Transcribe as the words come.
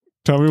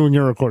Tell me when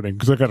you're recording,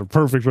 because I got a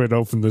perfect way to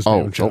open this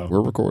damn show. Oh,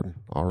 we're recording.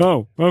 All right.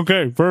 Oh,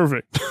 okay,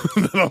 perfect.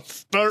 Then I'll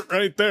start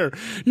right there.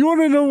 You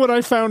want to know what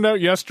I found out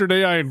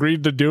yesterday I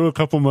agreed to do a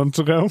couple months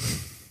ago?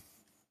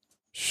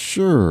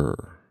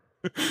 Sure.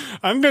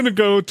 I'm going to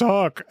go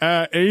talk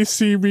at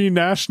ACB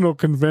National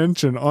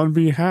Convention on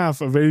behalf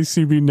of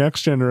ACB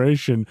Next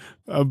Generation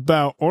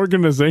about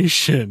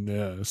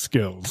organization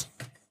skills.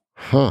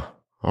 Huh.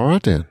 All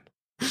right, then.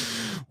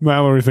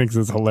 Mallory thinks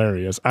it's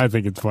hilarious. I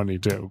think it's funny,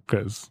 too,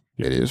 because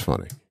it is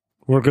funny.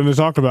 We're going to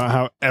talk about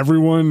how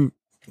one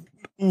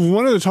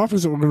of the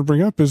topics that we're going to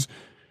bring up is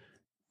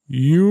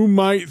you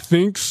might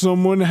think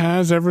someone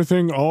has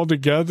everything all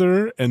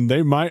together and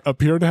they might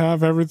appear to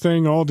have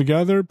everything all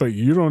together, but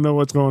you don't know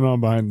what's going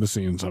on behind the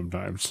scenes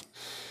sometimes.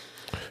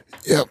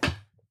 Yep.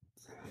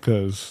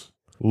 Because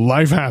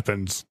life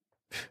happens.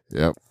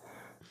 Yep.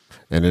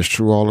 And it's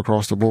true all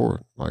across the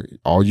board. Like,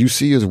 all you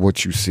see is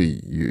what you see.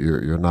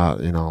 You're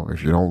not,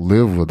 if you don't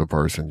live with a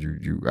person,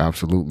 you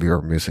absolutely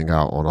are missing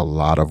out on a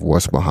lot of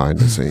what's behind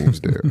the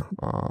scenes there.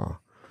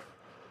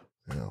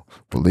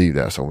 Believe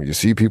that. So when you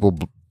see people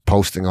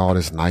posting all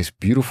this nice,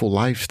 beautiful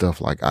life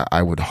stuff, like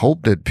I would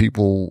hope that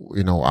people,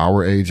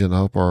 our age and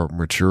up are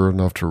mature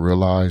enough to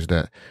realize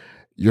that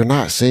you're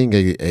not seeing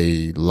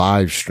a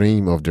live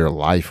stream of their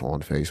life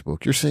on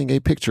Facebook. You're seeing a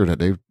picture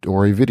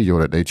or a video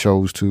that they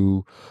chose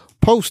to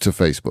post to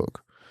Facebook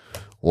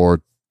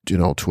or,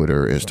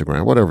 Twitter,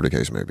 Instagram, whatever the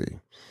case may be.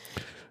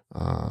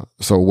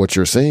 So what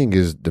you're seeing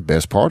is the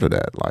best part of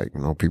that. Like,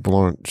 people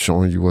aren't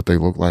showing you what they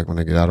look like when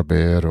they get out of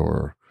bed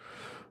or,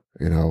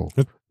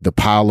 the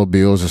pile of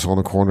bills that's on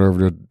the corner of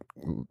their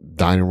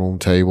dining room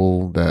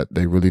table that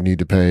they really need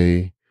to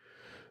pay.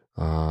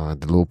 The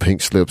little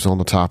pink slips on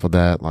the top of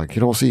that. Like, you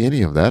don't see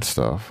any of that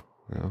stuff.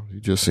 You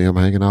just see them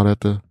hanging out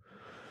at the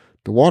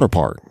water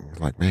park.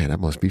 Like, man,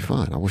 that must be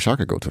fun. I wish I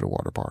could go to the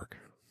water park.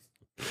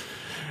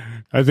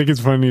 I think it's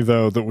funny,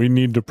 though, that we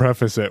need to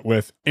preface it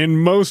with, in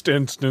most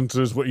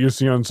instances, what you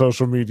see on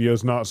social media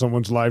is not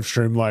someone's live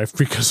stream life,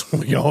 because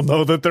we all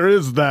know that there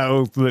is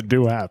that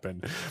do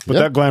happen. But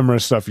that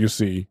glamorous stuff you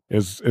see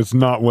it's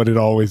not what it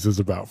always is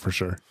about, for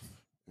sure.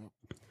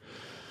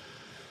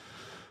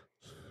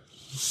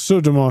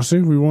 So,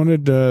 Demasi, we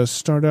wanted to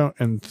start out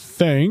and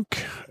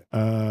thank.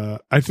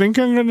 I think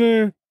I'm going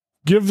to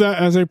give that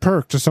as a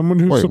perk to someone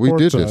who supports us. We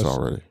did this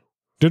already.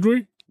 Did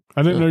we?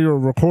 I didn't know you were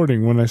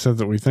recording when I said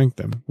that we thanked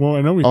them. Well,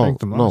 I know we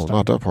thanked them last time. No,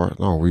 not that part.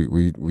 No,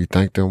 we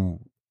thanked them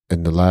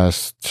in the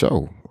last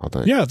show, I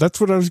think. Yeah, that's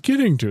what I was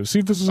getting to.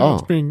 See, this is how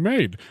it's being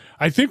made.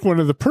 I think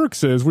one of the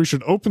perks is we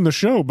should open the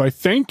show by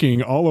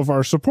thanking all of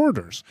our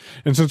supporters.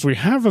 And since we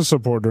have a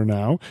supporter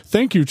now,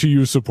 thank you to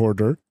you,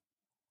 supporter.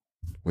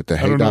 With the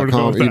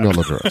hey.com email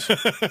address.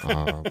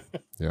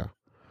 Yeah.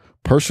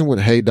 Person with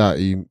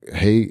hey.com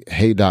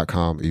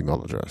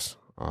email address.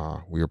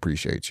 We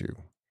appreciate you.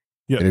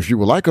 Yeah. And if you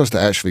would like us to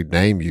actually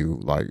name you,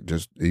 like,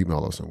 just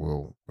email us and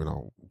we'll,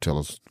 tell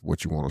us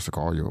what you want us to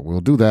call you.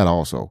 We'll do that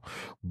also.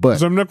 But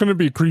I'm not going to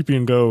be creepy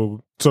and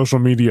go social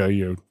media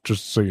you,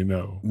 just so you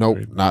know. Nope,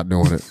 right? Not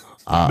doing it.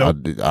 I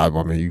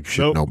mean, you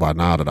should know by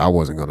now that I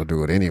wasn't going to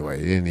do it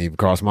anyway. It didn't even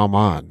cross my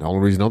mind. The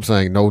only reason I'm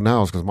saying no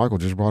now is because Michael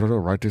just brought it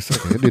up right this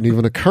second. It didn't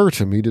even occur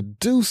to me to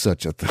do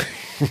such a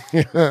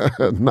thing.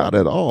 Not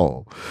at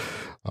all.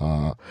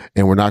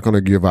 And we're not going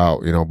to give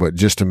out, but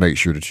just to make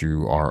sure that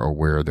you are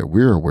aware that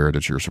we're aware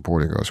that you're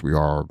supporting us, we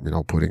are,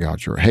 putting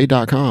out your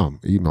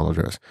hey.com email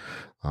address,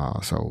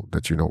 so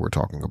that we're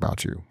talking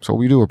about you. So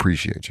we do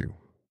appreciate you.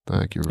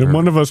 Thank you. And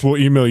one of us will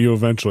email you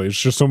eventually. It's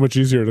just so much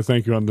easier to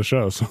thank you on the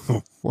show.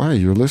 So, well,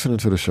 you're listening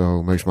to the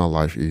show. Makes my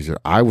life easier.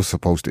 I was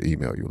supposed to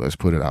email you. Let's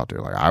put it out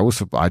there. Like,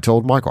 I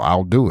told Michael,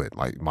 I'll do it.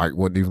 Like, Mike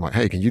wasn't even like,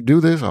 hey, can you do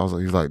this?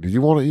 He's like, did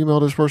you want to email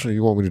this person or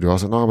you want me to do it? I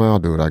said, no, man, I'll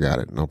do it. I got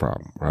it. No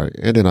problem. Right.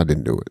 And then I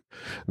didn't do it.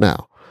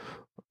 Now,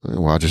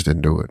 I just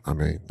didn't do it. I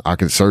mean, I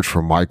could search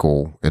for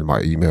Michael in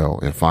my email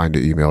and find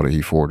the email that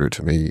he forwarded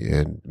to me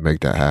and make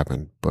that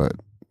happen. But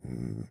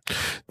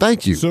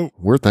thank you. So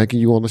we're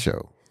thanking you on the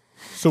show.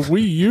 So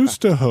we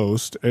used to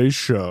host a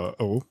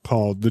show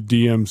called the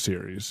DM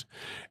series,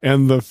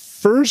 and the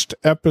first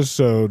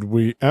episode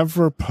we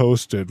ever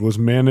posted was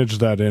Manage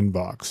That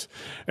Inbox.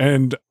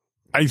 And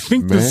I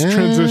think this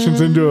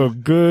transitions into a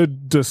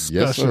good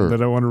discussion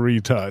that I want to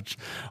retouch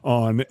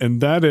on,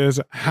 and that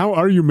is, how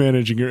are you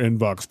managing your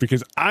inbox?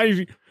 Because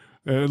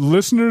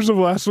listeners of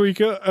last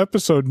week's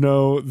episode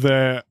know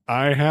that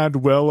I had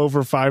well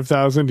over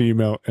 5,000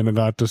 email, and it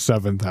got to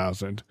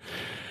 7,000.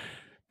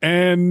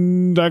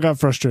 And I got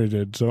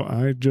frustrated, so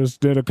I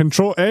just did a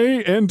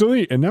Control-A and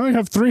delete, and now I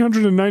have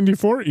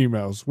 394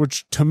 emails,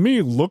 which to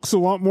me looks a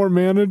lot more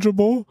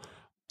manageable.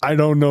 I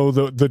don't know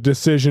the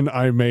decision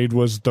I made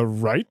was the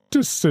right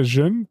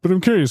decision, but I'm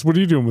curious, what are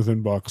you doing with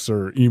inbox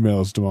or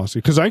emails, Demasi?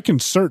 Because I can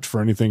search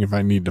for anything if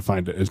I need to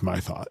find it, is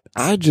my thought.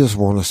 I just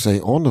want to say,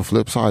 on the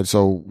flip side,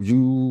 so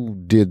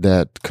you did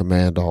that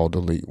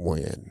Command-Alt-Delete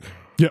when?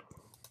 Yep.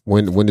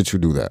 When did you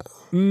do that?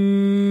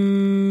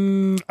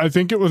 I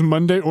think it was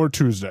Monday or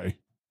Tuesday.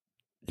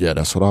 Yeah,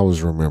 that's what I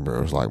was remembering.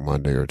 It was like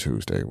Monday or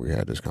Tuesday we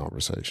had this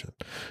conversation.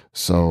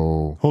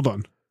 So hold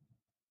on.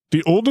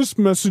 The oldest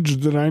message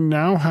that I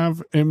now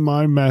have in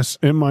my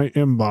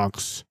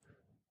inbox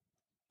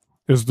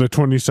is the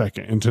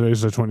 22nd, and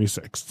today's the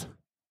 26th.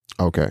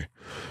 Okay.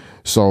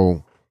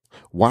 So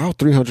while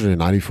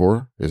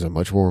 394 is a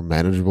much more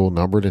manageable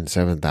number than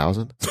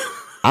 7,000,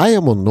 I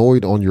am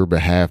annoyed on your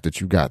behalf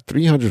that you got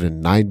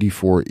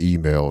 394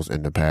 emails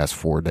in the past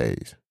 4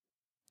 days.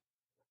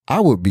 I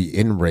would be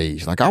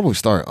enraged. Like, I would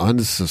start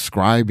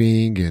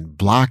unsubscribing and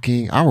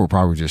blocking. I would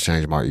probably just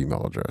change my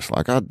email address.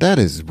 Like, that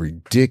is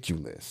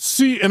ridiculous.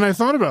 See, and I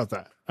thought about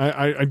that.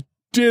 I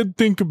did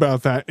think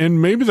about that,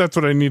 and maybe that's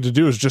what I need to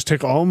do is just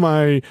take all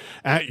my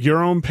at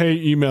your own pay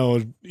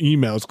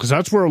emails, because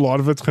that's where a lot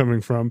of it's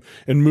coming from,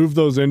 and move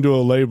those into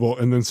a label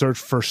and then search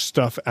for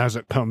stuff as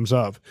it comes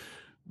up.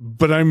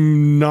 But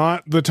I'm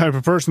not the type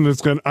of person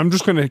I'm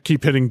just going to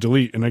keep hitting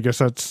delete, and I guess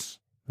that's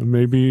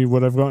maybe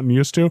what I've gotten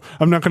used to.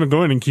 I'm not going to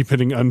go in and keep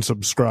hitting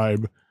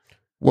unsubscribe.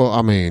 Well,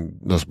 I mean,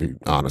 let's be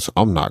honest.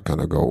 I'm not going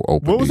to go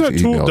open What was these that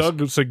tool emails.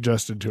 Doug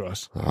suggested to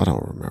us? I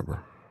don't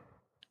remember.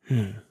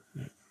 Yeah.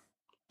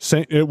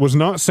 It was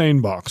not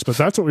SaneBox, but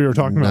that's what we were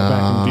talking about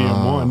back in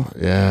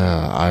DM1.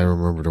 Yeah, I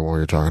remember the one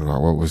you're talking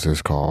about. What was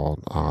this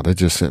called? They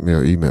just sent me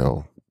an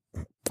email.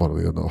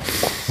 Funnily enough.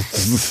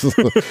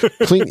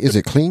 Is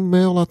it Clean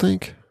Mail, I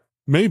think?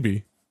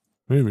 Maybe.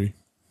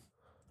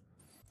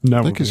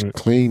 Now I think it's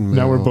Clean Mail.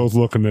 Now we're both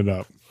looking it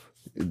up.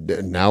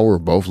 Now we're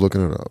both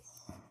looking it up.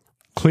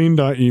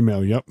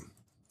 Clean.email, yep.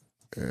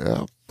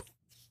 Yep.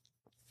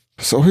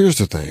 So here's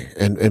the thing,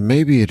 and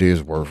maybe it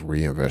is worth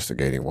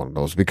reinvestigating one of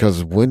those,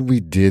 because when we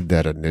did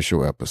that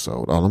initial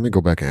episode, let me go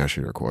back and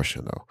answer your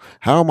question though.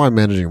 How am I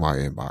managing my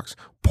inbox?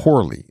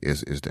 Poorly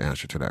is the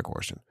answer to that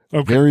question.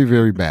 Okay. Very,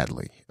 very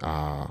badly.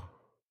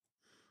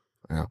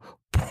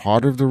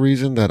 Part of the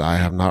reason that I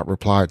have not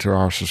replied to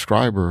our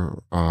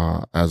subscriber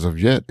as of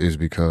yet is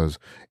because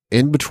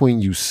in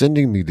between you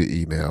sending me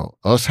the email,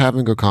 us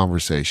having a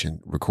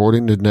conversation,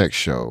 recording the next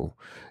show,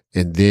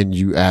 and then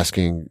you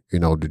asking,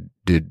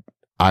 did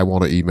I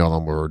want to email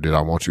them, or did I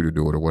want you to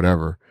do it, or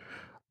whatever,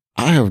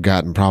 I have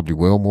gotten probably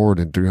well more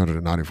than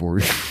 394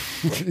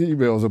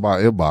 emails in my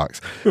inbox.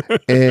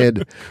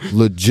 And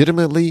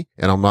legitimately,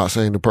 and I'm not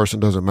saying the person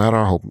doesn't matter,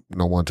 I hope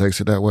no one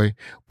takes it that way,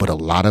 but a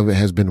lot of it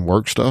has been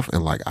work stuff,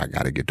 and like, I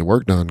got to get the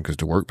work done because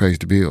the work pays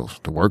the bills.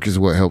 The work is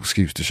what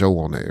keeps the show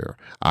on the air.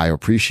 I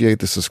appreciate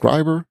the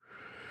subscriber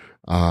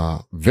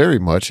very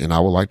much, and I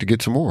would like to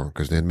get some more,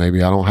 because then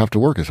maybe I don't have to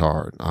work as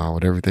hard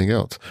with everything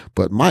else.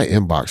 But my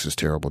inbox is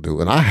terrible, dude,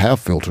 and I have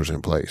filters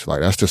in place. Like,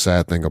 that's the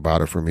sad thing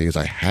about it for me, is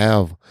I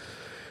have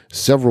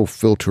several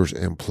filters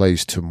in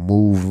place to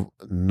move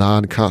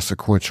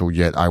non-consequential,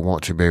 yet I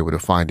want to be able to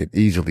find it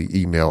easily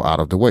email out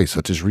of the way,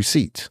 such as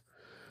receipts.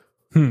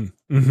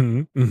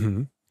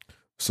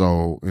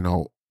 So,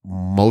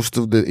 most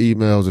of the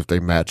emails, if they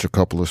match a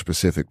couple of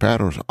specific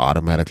patterns,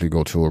 automatically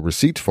go to a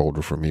receipts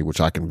folder for me, which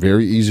I can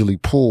very easily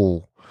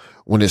pull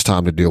when it's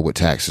time to deal with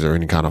taxes or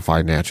any kind of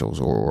financials,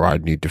 or I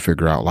need to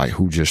figure out like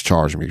who just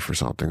charged me for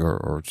something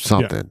or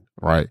something,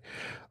 right?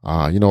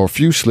 A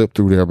few slip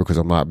through there because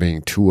I'm not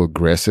being too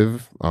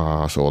aggressive.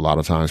 So a lot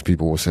of times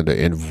people will send an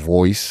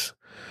invoice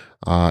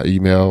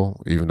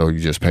email, even though you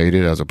just paid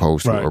it, as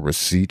opposed to a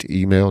receipt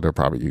email. They're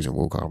probably using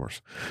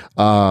WooCommerce.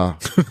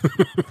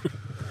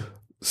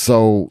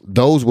 So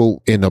those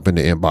will end up in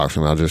the inbox,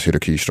 and I'll just hit a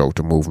keystroke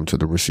to move them to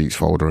the receipts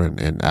folder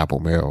in Apple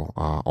Mail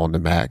on the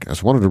Mac.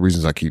 That's one of the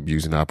reasons I keep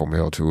using Apple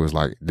Mail too, is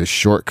like the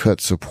shortcut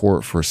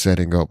support for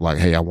setting up, like,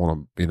 hey, I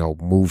want to,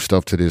 move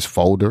stuff to this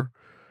folder.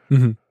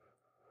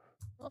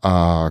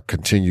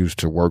 Continues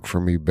to work for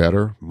me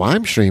better.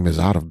 MimeStream is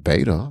out of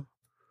beta.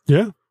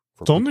 Yeah.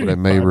 It's only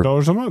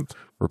 $5 a month.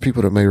 For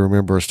people that may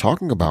remember us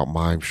talking about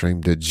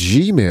MimeStream, the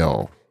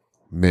Gmail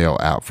mail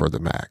app for the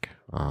Mac.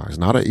 It's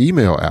not an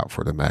email app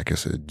for the Mac.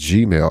 It's a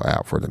Gmail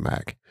app for the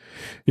Mac.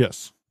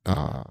 Yes.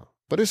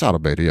 But it's out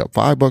of beta. Yep.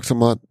 $5 a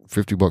month,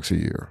 $50 a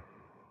year.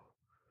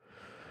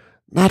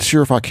 Not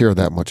sure if I care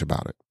that much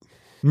about it.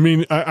 I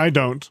mean, I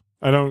don't.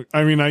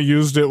 I mean, I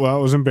used it while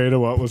it was in beta,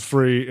 while it was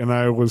free, and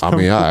I was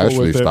comfortable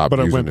with it,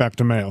 but I went back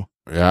to mail.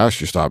 Yeah, I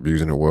actually stopped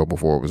using it well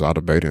before it was out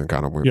of beta and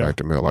kind of went back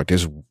to mail. Like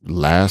this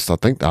last,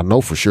 I know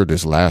for sure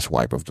this last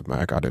wipe of the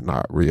Mac, I did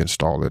not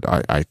reinstall it.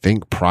 I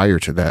think prior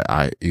to that,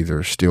 I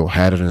either still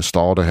had it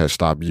installed or had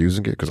stopped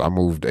using it because I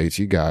moved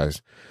AT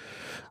Guys.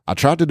 I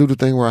tried to do the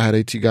thing where I had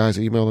AT Guys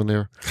email in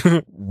there.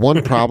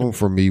 One problem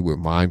for me with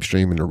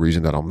MimeStream, and the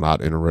reason that I'm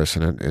not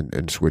interested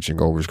in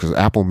switching over, is because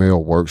Apple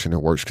Mail works, and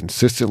it works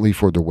consistently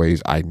for the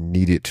ways I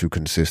need it to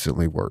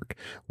consistently work,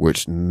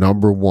 which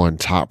number one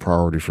top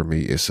priority for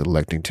me is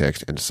selecting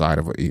text inside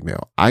of an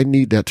email. I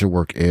need that to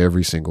work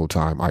every single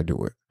time I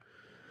do it,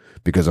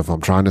 because if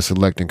I'm trying to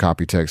select and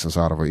copy text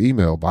inside of an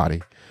email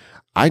body,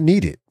 I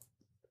need it.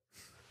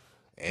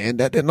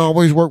 And that didn't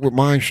always work with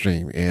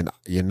MimeStream. And,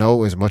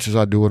 as much as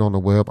I do it on the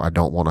web, I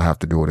don't want to have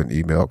to do it in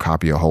email,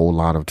 copy a whole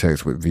line of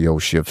text with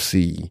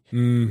VO-Shift-C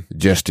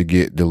just to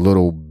get the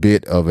little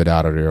bit of it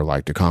out of there,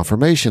 like the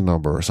confirmation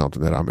number or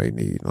something that I may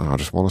need. I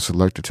just want to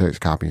select the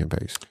text, copy and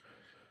paste.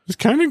 This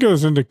kind of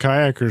goes into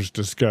Kayaker's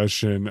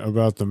discussion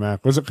about the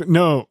Mac. Was it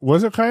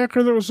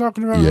Kayaker that was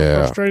talking about how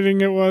frustrating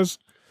it was?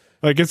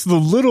 Like, it's the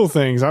little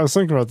things. I was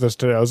thinking about this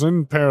today. I was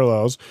in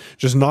Parallels,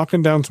 just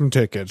knocking down some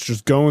tickets,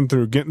 just going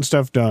through, getting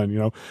stuff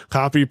done,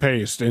 copy,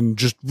 paste, and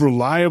just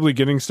reliably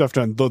getting stuff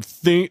done.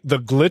 The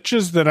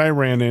glitches that I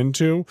ran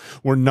into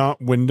were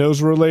not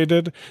Windows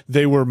related.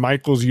 They were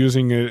Michael's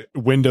using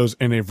Windows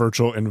in a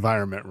virtual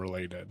environment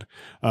related.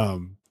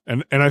 And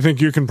I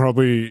think you can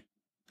probably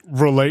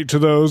relate to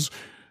those.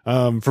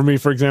 For me,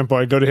 for example,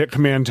 I go to hit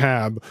Command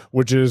Tab,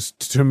 which is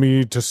to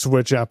me to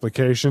switch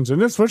applications,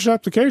 and then switch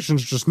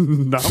applications just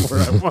not where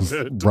I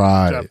wanted to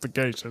right. switch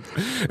applications.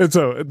 And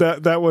so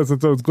that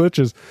wasn't those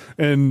glitches.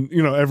 And,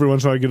 every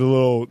once in a while I get a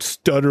little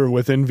stutter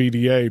with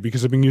NVDA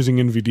because I've been using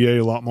NVDA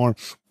a lot more.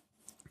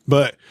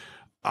 But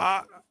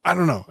I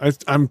don't know.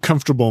 I'm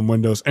comfortable in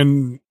Windows,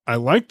 and I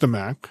like the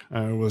Mac.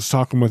 I was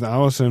talking with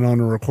Allison on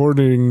a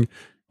recording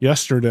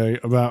yesterday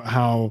about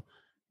how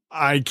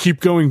I keep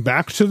going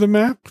back to the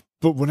Mac.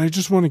 But when I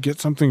just want to get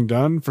something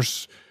done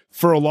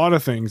for a lot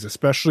of things,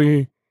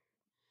 especially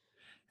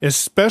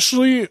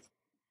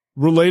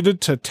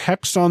related to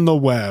text on the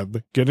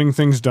web, getting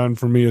things done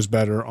for me is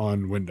better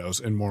on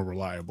Windows and more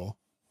reliable.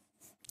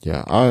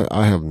 Yeah,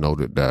 I have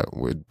noted that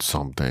with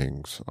some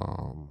things.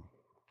 I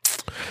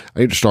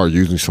need to start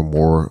using some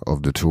more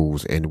of the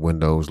tools in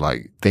Windows,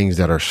 like things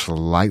that are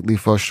slightly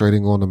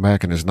frustrating on the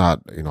Mac. And it's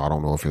not, I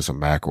don't know if it's a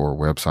Mac or a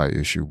website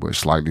issue, but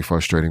slightly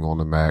frustrating on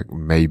the Mac,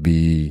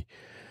 maybe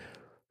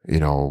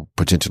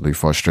potentially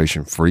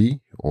frustration free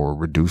or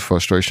reduce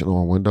frustration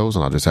on Windows.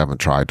 And I just haven't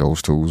tried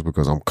those tools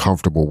because I'm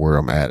comfortable where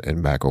I'm at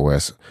in Mac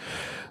OS.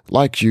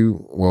 Like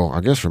you, well,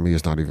 I guess for me,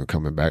 it's not even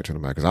coming back to the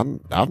Mac because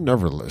I've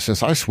never,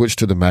 since I switched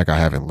to the Mac, I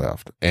haven't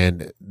left.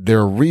 And there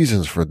are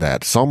reasons for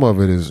that. Some of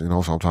it is,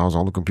 sometimes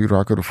on the computer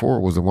I could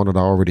afford was the one that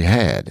I already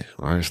had.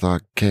 Right? It's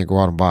not, can't go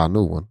out and buy a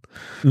new one,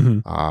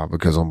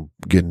 because I'm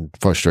getting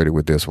frustrated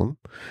with this one.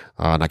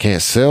 And I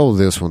can't sell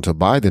this one to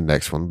buy the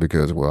next one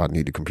because, well, I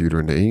need the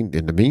computer in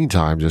the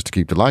meantime just to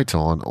keep the lights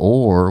on.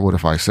 Or what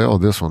if I sell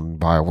this one,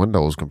 buy a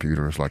Windows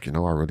computer? It's like, I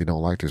really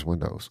don't like this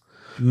Windows.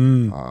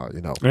 And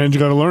you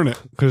got to learn it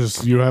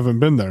because you haven't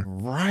been there.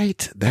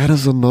 Right. That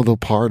is another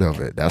part of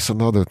it. That's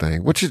another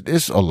thing, which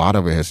is a lot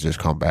of it has just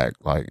come back.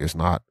 Like, it's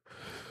not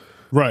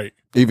right.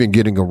 Even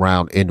getting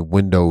around in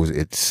Windows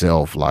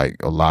itself, like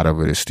a lot of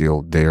it is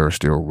still there,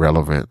 still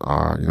relevant.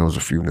 There's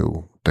a few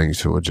new things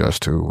to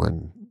adjust to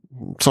and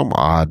some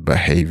odd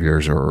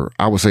behaviors, or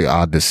I would say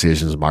odd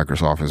decisions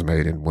Microsoft has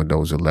made in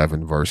Windows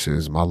 11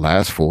 versus my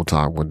last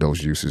full-time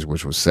Windows usage,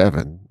 which was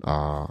 7.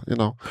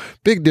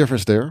 Big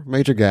difference there,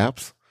 major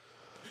gaps.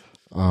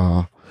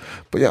 But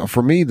yeah,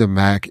 for me, the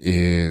Mac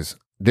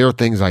there are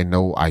things I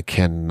know I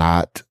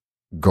cannot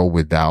go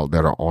without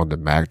that are on the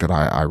Mac that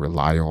I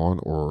rely on,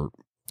 or,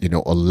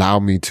 allow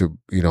me to,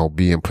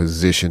 be in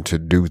position to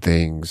do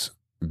things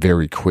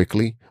very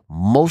quickly.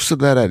 Most of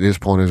that at this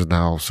point is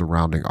now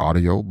surrounding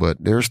audio, but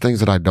there's things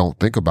that I don't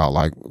think about.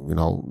 Like,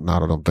 now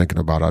that I'm thinking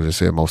about it, I just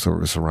said most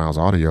of it surrounds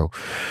audio.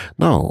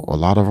 No, a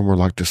lot of them are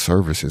like the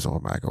services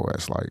on Mac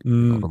OS, like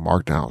the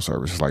Markdown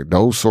services, like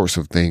those sorts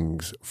of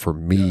things for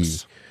me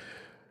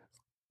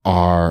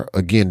are,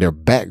 again, they're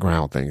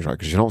background things, right?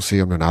 Cause you don't see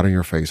them. They're not in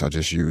your face. I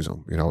just use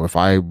them. If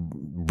I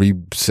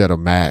reset a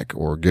Mac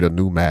or get a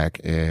new Mac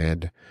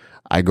and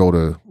I go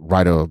to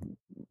write a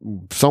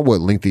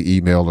somewhat lengthy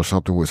email or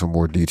something with some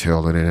more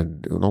detail in it,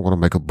 and I'm going to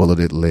make a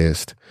bulleted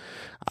list,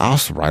 I'll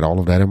write all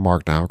of that in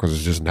Markdown because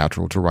it's just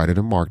natural to write it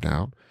in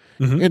Markdown.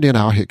 And then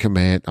I'll hit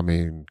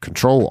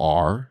Control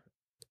R,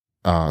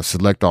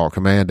 select all,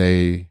 Command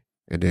A,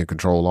 and then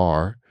Control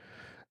R.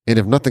 And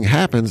if nothing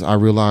happens, I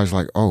realize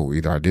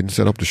either I didn't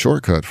set up the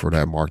shortcut for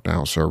that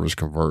Markdown service,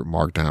 convert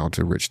Markdown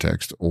to rich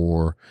text,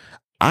 or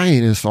I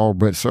ain't installed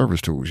Brett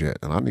Service Tools yet.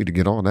 And I need to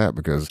get on that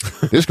because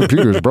this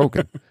computer is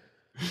broken.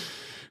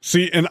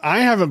 See, and I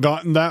haven't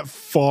gotten that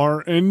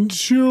far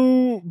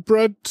into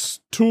Brett's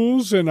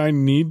tools, and I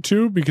need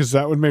to, because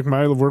that would make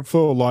my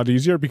workflow a lot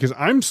easier, because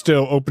I'm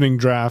still opening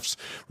drafts,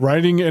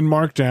 writing in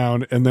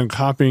Markdown, and then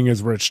copying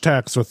as rich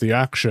text with the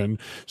action.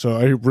 So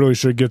I really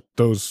should get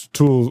those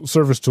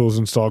service tools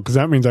installed, because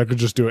that means I could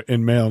just do it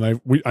in Mail.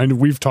 And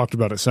we've talked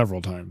about it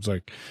several times.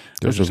 Like,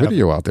 there's a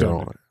video out there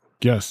on it.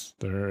 Yes,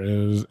 there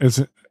is.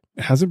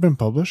 Has it been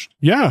published?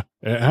 Yeah,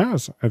 it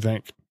has, I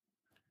think.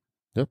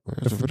 Yep.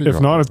 If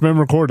not, it's been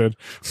recorded.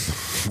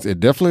 It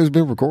definitely has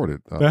been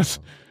recorded.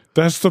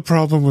 That's the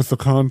problem with the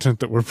content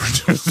that we're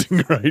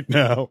producing right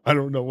now. I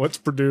don't know what's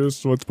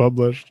produced, what's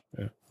published.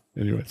 Yeah.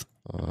 Anyways,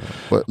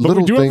 but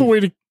we do have a way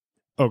to.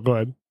 Oh, go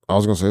ahead. I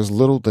was going to say, it's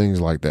little things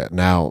like that.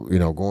 Now,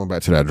 going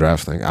back to that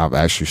drafts thing, I've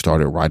actually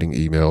started writing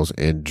emails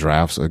in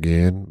drafts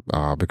again,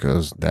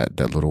 because that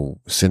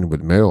little Send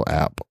with Mail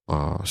app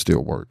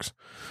still works.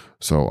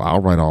 So I'll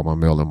write all my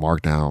mail in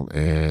Markdown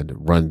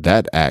and run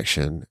that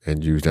action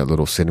and use that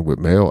little Send with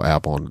Mail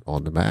app on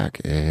the Mac,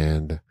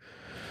 and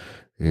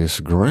it's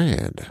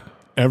grand.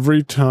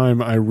 every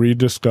time I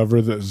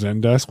rediscover that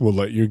Zendesk will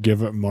let you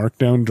give it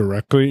Markdown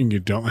directly and you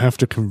don't have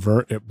to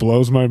convert, it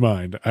blows my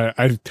mind.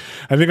 I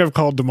think I've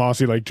called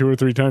Demasi like 2 or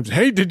 3 times.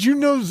 Hey, did you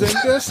know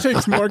Zendesk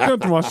takes Markdown?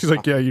 Demasi's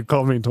like, yeah, you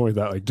called me and told me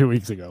that like 2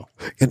 weeks ago.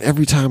 And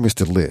every time it's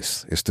the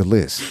list. It's the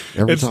list.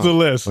 Every it's time. the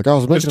list. Like I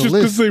was making a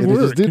list they and work.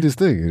 it just did this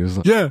thing. It was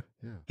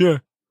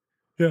like,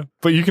 Yeah.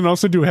 But you can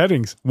also do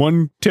headings.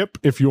 One tip,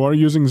 if you are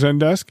using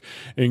Zendesk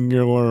and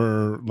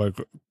you're like,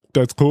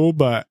 that's cool,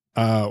 but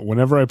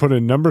whenever I put a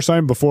number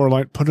sign before a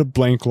line, put a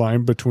blank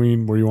line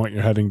between where you want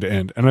your heading to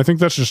end. And I think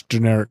that's just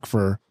generic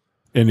for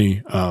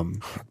any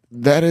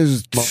that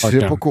is Markdown.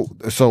 typical.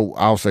 So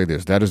I'll say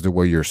this. That is the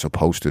way you're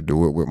supposed to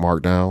do it with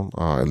Markdown.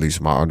 At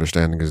least my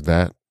understanding is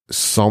that.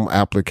 Some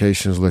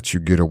applications let you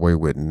get away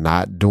with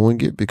not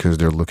doing it because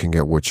they're looking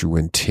at what you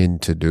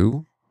intend to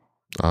do.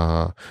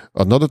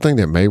 Another thing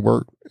that may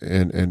work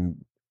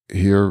and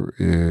here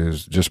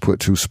is just put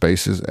 2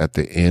 spaces at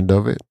the end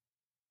of it,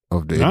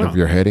 end of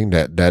your heading.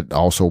 That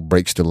also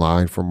breaks the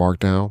line for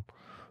Markdown.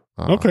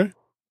 Okay.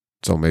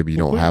 So maybe you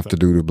don't have to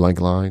do the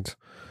blank lines.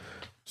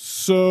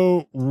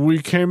 So we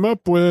came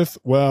up with,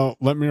 well,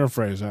 let me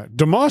rephrase that.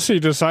 Demasi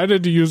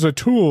decided to use a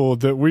tool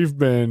that we've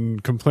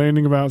been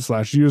complaining about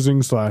 /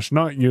 using /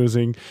 not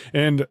using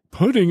and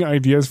putting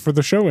ideas for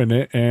the show in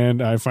it. And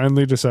I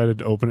finally decided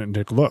to open it and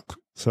take a look.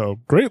 So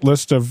great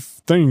list of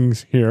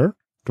things here,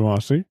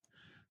 Demasi.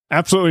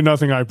 Absolutely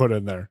nothing I put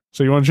in there.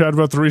 So you want to chat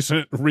about the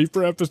recent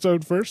Reaper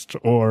episode first,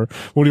 or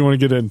what do you want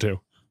to get into?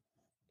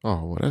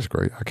 Oh, well, that's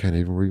great. I can't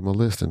even read my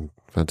list in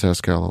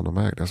Fantastical on the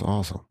Mac. That's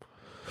awesome.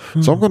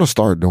 So I'm going to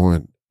start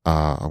doing,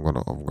 I'm going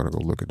to go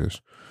look at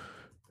this.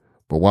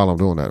 But while I'm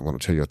doing that, I'm going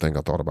to tell you a thing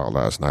I thought about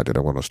last night that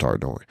I want to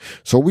start doing.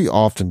 So we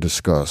often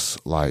discuss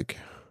like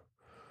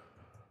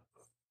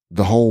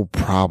the whole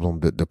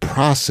problem, that the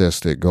process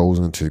that goes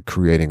into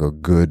creating a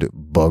good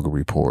bug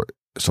report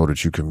so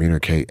that you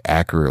communicate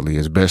accurately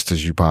as best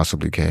as you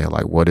possibly can.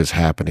 Like what is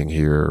happening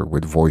here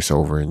with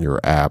VoiceOver in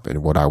your app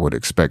and what I would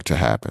expect to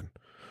happen.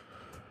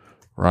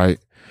 Right.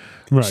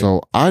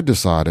 So I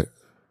decided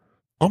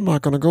I'm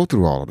not going to go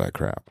through all of that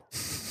crap.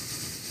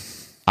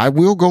 I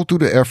will go through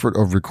the effort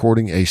of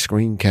recording a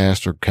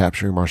screencast or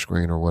capturing my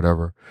screen or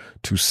whatever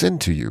to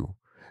send to you.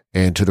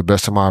 And to the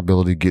best of my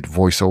ability, get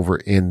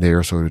VoiceOver in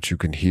there so that you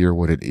can hear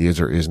what it is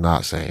or is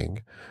not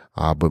saying.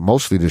 But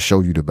mostly to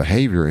show you the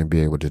behavior and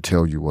be able to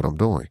tell you what I'm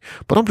doing.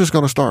 But I'm just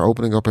going to start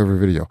opening up every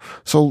video.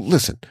 So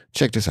listen,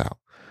 check this out.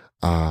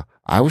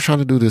 I was trying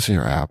to do this in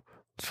your app.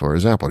 For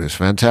example, this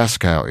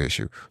Fantastical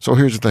issue. So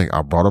here's the thing.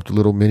 I brought up the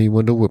little mini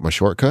window with my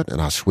shortcut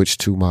and I switched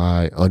to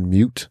my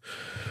unmute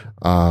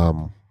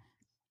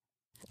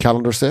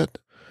calendar set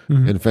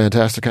in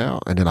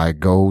Fantastical. And then I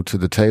go to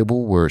the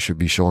table where it should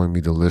be showing me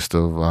the list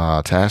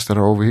of tasks that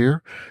are over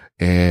here.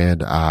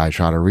 And I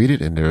try to read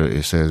it and there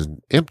it says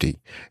empty.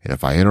 And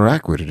if I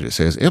interact with it, it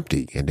says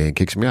empty and then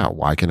kicks me out.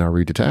 Why can't I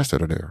read the tasks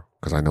that are there?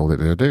 Because I know that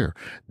they're there.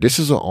 This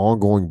is an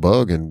ongoing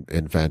bug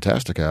in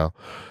Fantastical.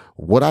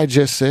 What I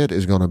just said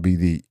is going to be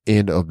the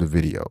end of the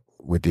video,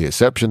 with the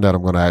exception that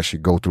I'm going to actually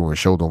go through and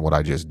show them what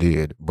I just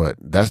did. But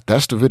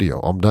that's the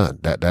video. I'm done.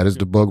 That is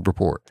the bug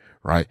report,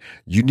 right?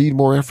 You need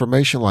more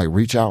information, like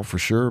reach out for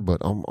sure,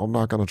 but I'm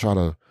not going to try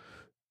to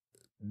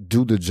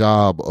do the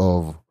job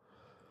of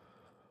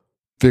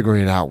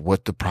figuring out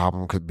what the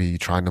problem could be,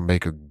 trying to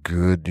make a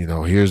good,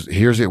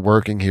 here's it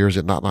working, here's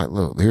it not. Like,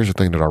 look, here's the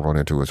thing that I run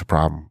into is a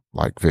problem.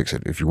 Like, fix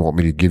it. If you want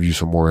me to give you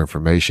some more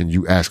information,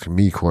 you ask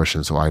me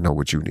questions so I know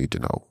what you need to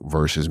know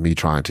versus me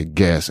trying to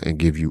guess and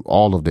give you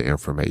all of the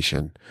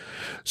information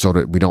so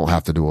that we don't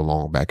have to do a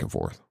long back and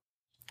forth.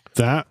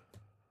 That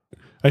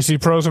I see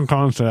pros and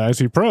cons to that. I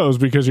see pros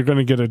because you're going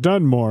to get it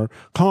done more.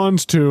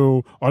 Cons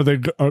to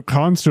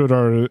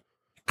it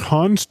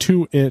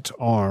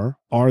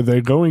are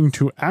they going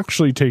to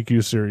actually take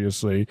you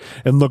seriously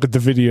and look at the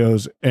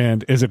videos,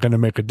 and is it going to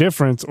make a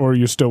difference, or are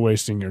you still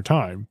wasting your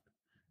time?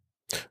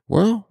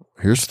 Well,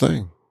 here's the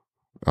thing.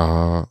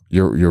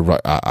 You're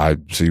right. I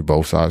see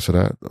both sides of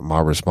that. My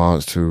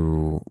response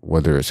to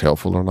whether it's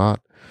helpful or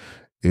not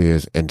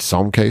is, in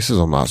some cases,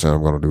 I'm not saying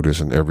I'm going to do this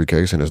in every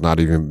case, and it's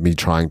not even me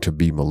trying to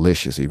be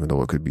malicious, even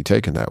though it could be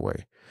taken that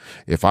way.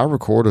 If I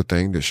record a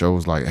thing that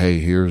shows like, hey,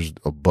 here's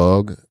a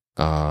bug,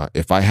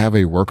 if I have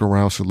a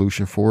workaround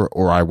solution for it,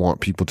 or I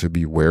want people to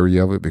be wary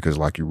of it because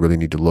like you really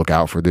need to look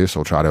out for this,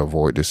 or try to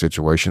avoid this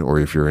situation, or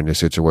if you're in this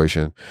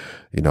situation,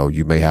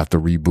 you may have to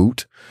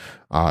reboot.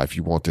 If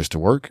you want this to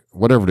work,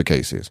 whatever the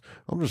case is,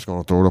 I'm just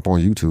going to throw it up on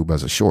YouTube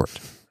as a short.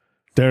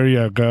 There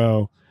you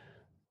go.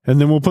 And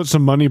then we'll put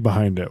some money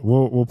behind it.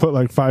 We'll put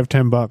like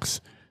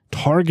 $5-10.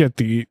 Target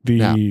the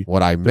now,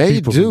 what I may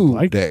do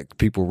like that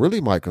people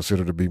really might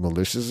consider to be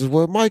malicious is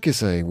what Mike is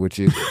saying, which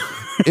is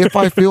if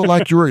I feel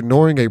like you're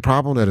ignoring a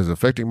problem that is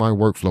affecting my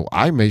workflow,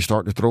 I may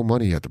start to throw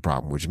money at the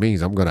problem, which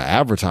means I'm going to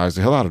advertise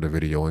the hell out of the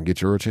video and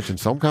get your attention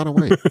some kind of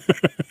way.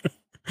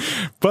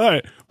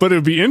 but it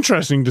would be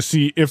interesting to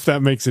see if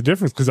that makes a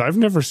difference, because I've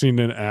never seen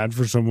an ad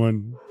for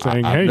someone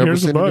saying, "Hey,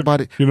 here's a bug."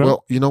 Anybody,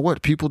 well, you know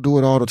what? People do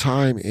it all the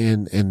time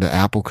in the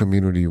Apple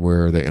community,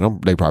 where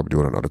they probably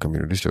do it in other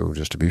communities too.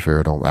 Just to be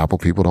fair, Apple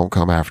people don't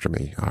come after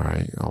me. All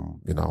right,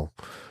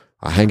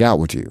 I hang out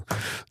with you.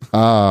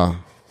 I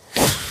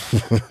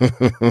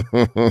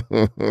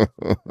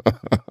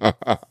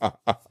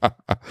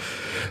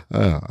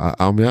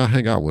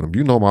hang out with them.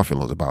 You know my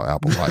feelings about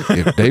Apple. Like,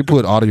 if they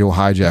put Audio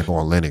Hijack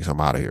on Linux, I'm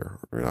out of here.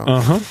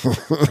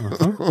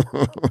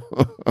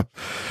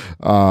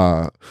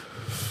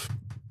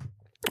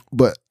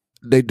 But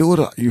they do it.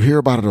 You hear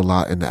about it a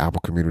lot in the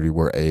Apple community,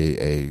 where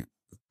a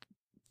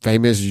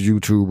famous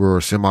YouTuber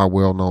or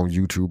semi-well-known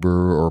YouTuber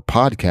or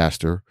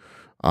podcaster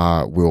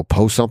will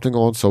post something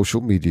on social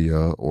media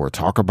or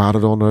talk about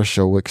it on their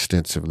show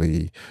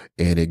extensively,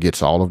 and it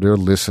gets all of their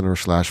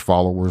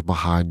listeners/followers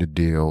behind the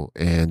deal.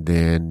 And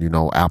then,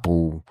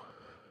 Apple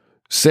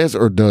says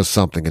or does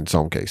something in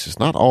some cases,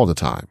 not all the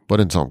time, but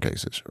in some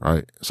cases,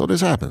 right? So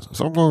this happens.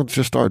 So I'm going to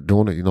just start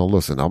doing it.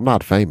 Listen, I'm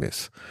not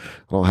famous.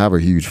 I don't have a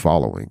huge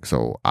following,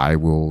 so I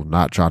will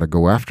not try to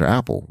go after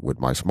Apple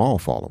with my small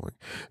following.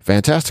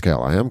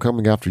 Fantastical, I am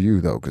coming after you,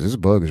 though, because this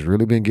bug has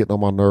really been getting on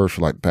my nerves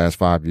for like the past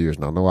 5 years.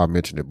 And I know I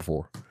mentioned it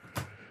before.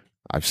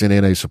 I've sent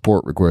in a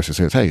support request that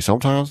says, hey,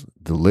 sometimes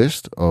the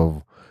list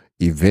of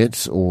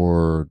events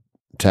or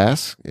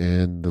tasks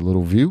in the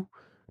little view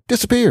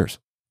disappears.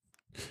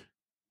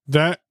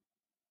 And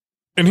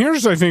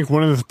here's, I think,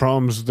 one of the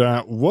problems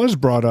that was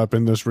brought up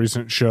in this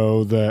recent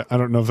show, that I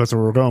don't know if that's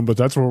where we're going, but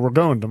that's where we're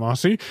going,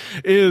 Demasi,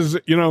 is,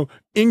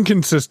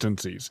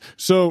 inconsistencies.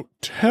 So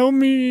tell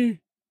me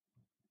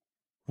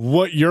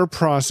what your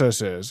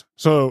process is.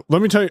 So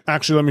let me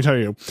tell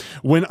you,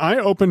 when I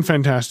open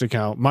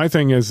Fantastical, my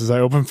thing is I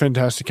open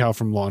Fantastical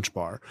from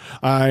Launchbar.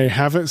 I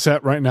have it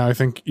set right now. I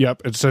think,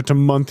 it's set to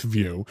month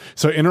view.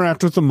 So I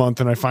interact with the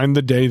month and I find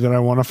the day that I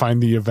want to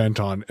find the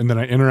event on. And then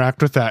I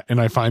interact with that and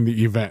I find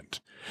the event.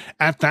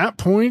 At that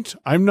point,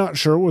 I'm not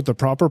sure what the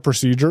proper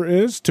procedure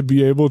is to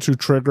be able to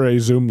trigger a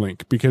Zoom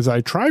link, because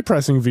I try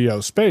pressing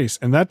VO space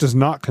and that does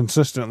not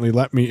consistently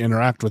let me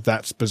interact with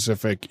that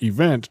specific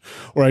event,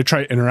 or I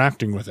try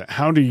interacting with it.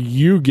 How do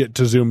you get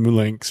to Zoom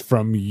links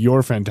from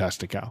your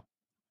Fantastical?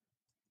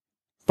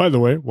 By the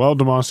way, while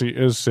Demasi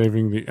is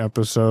saving the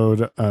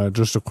episode,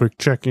 just a quick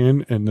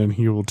check-in, and then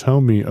he will tell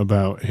me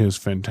about his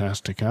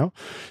Fantastical.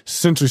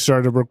 Since we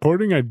started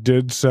recording, I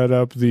did set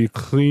up the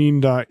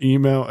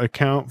clean.email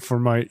account for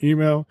my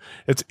email.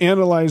 It's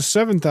analyzed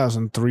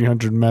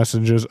 7,300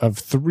 messages of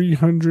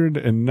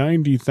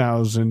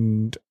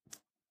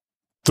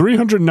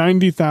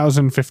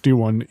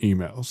 390,051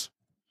 emails.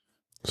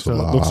 So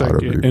it looks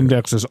like it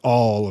indexes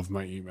all of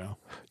my email.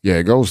 Yeah,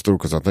 it goes through,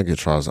 because I think it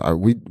tries.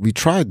 We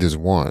tried this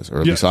once,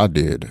 or at least I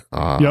did.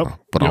 But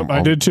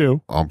I did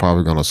too. I'm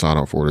probably going to sign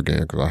up for it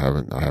again, because I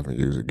haven't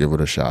used it. Give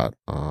it a shot.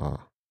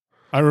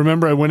 I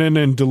remember I went in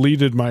and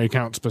deleted my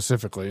account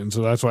specifically, and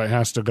so that's why it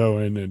has to go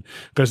in, and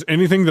because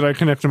anything that I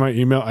connect to my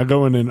email, I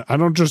go in and I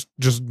don't just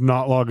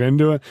not log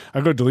into it.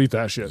 I go delete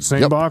that shit.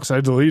 Same box,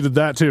 I deleted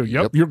that too.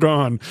 Yep. You're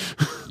gone.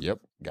 Yep,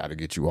 got to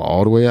get you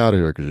all the way out of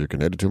here because you're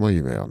connected to my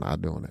email.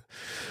 Not doing it.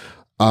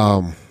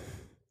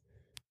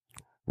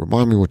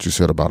 Remind me what you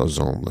said about a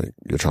Zoom link.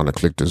 You're trying to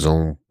click the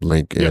Zoom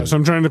link. Yes,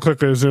 I'm trying to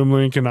click a Zoom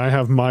link, and I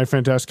have my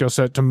Fantastical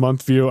set to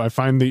month view. I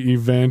find the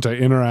event, I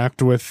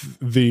interact with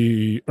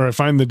I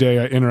find the day,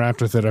 I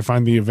interact with it. I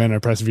find the event, I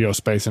press VO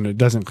space, and it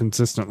doesn't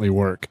consistently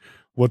work.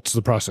 What's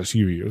the process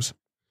you use?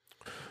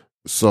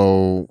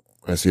 So,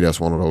 I see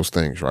that's one of those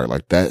things, right?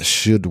 Like, that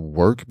should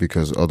work,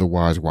 because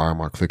otherwise, why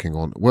am I clicking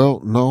on?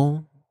 Well,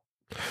 no.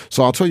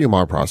 So I'll tell you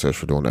my process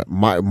for doing that.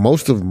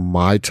 Most of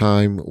my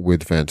time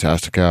with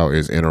Fantastical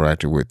is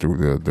interacted with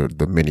through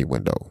the mini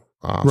window.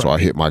 Right. So I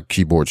hit my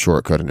keyboard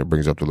shortcut and it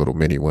brings up the little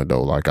mini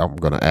window. Like, I'm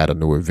going to add a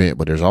new event,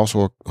 but there's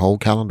also a whole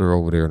calendar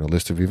over there and a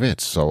list of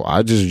events. So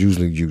I just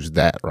usually use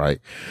that, right?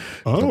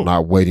 Oh. I'm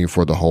not waiting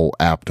for the whole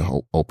app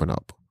to open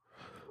up.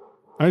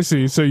 I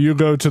see. So you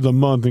go to the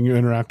month and you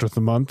interact with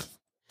the month?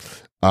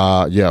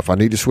 If I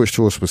need to switch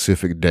to a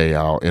specific day,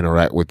 I'll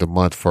interact with the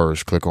month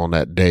first, click on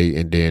that day,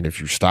 and then if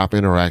you stop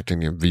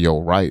interacting in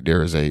VO right,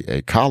 there is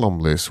a column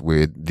list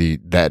with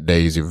that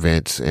day's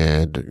events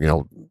and,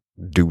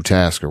 due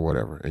task or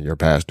whatever, and your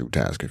past due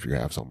task if you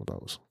have some of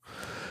those.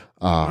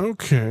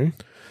 Okay.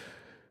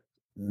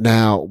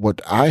 Now,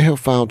 what I have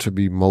found to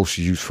be most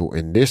useful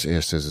in this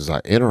instance is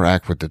I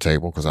interact with the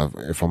table, because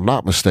if I'm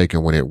not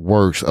mistaken, when it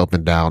works, up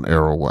and down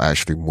arrow will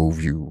actually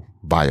move you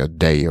by a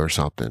day or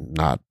something,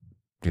 not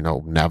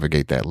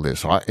navigate that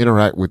list. So I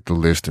interact with the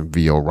list in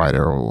VO right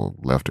arrow,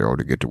 left arrow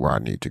to get to where I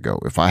need to go.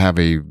 If I have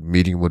a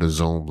meeting with a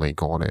Zoom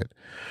link on it,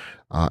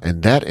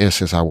 in that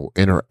instance, I will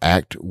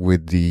interact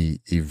with the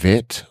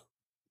event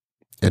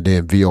and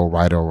then VO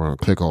right over and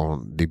click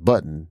on the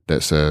button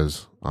that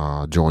says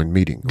join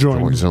meeting.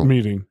 Join Zoom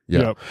meeting. Yeah.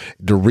 Yep.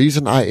 The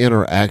reason I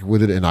interact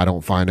with it and I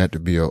don't find that to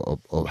be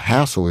a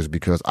hassle is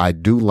because I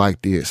do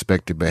like the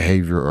expected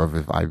behavior of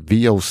if I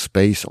VO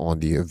space on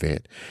the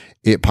event,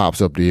 it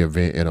pops up the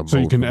event in a So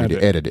mode you can for me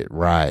to edit it.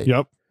 Right.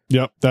 Yep.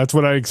 That's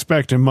what I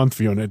expect in month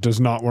view, and it does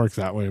not work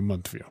that way in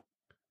month view.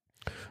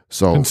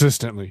 So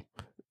consistently.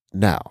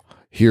 Now,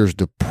 here's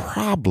the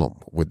problem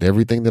with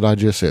everything that I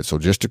just said. So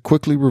just to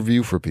quickly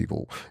review for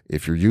people,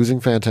 if you're using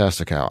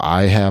Fantastical,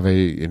 I have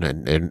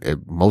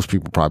and most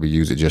people probably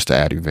use it just to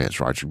add events,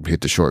 right? You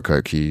hit the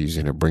shortcut keys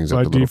and it brings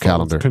up the little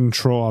calendar.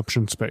 Control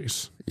Option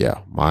Space.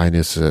 Yeah, mine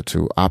is set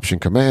to Option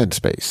Command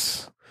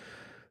Space.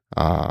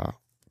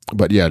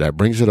 But yeah, that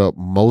brings it up.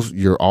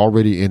 You're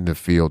already in the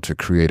field to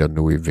create a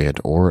new event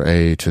or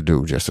a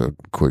to-do. Just a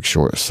quick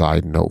short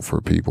side note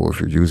for people. If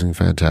you're using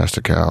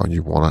Fantastical and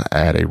you want to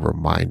add a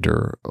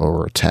reminder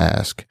or a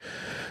task,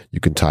 you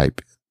can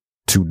type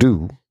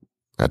to-do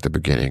at the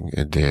beginning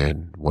and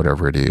then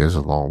whatever it is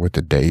along with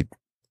the date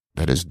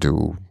that is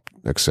due,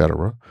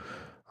 etc.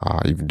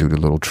 You can do the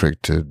little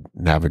trick to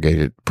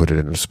navigate it, put it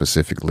in a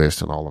specific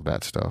list and all of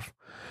that stuff.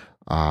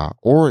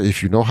 Or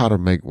if you know how to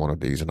make one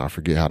of these, and I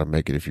forget how to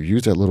make it, if you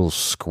use that little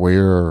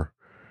square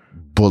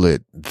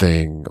bullet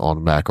thing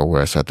on Mac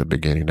OS at the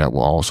beginning, that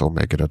will also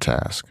make it a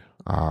task.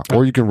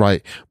 Or you can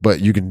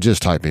but you can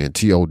just type in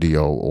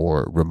TODO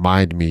or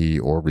remind me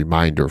or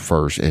reminder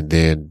first, and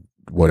then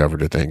whatever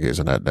the thing is,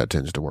 and that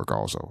tends to work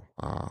also.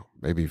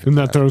 Maybe and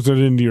that throws it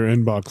into your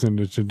inbox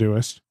into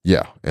Todoist.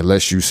 Yeah,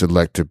 unless you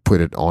select to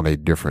put it on a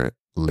different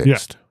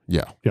list.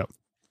 Yeah. Yep.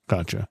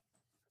 Gotcha.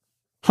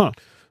 Huh.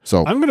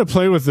 So I'm going to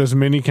play with this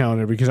mini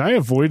calendar because I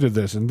avoided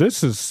this, and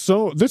this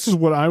is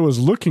what I was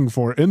looking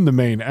for in the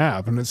main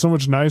app, and it's so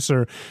much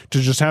nicer to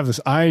just have this.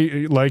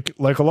 I like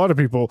a lot of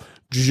people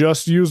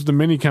just use the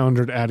mini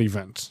calendar to add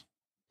events.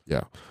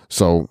 Yeah.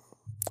 So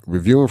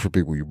reviewing for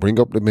people, you bring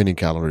up the mini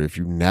calendar. If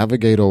you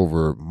navigate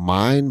over,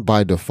 mine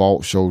by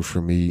default shows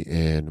for me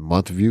in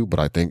month view, but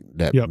I think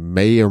that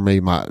may or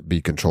may not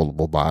be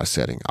controllable by a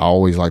setting. I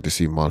always like to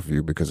see month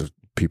view because of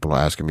people are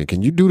asking me,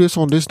 can you do this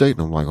on this date?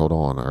 And I'm like, hold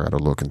on, I got to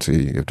look and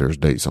see if there's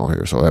dates on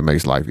here. So that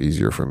makes life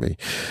easier for me.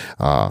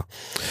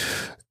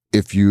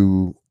 If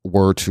you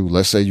were to,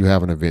 let's say you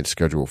have an event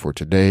scheduled for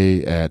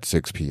today at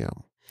 6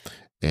 p.m.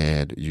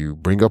 and you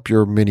bring up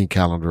your mini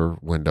calendar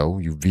window,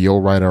 you VO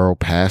right arrow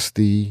past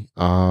the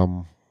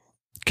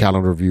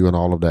calendar view and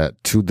all of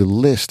that to the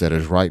list that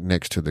is right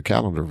next to the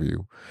calendar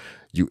view.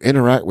 You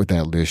interact with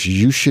that list,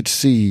 you should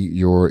see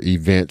your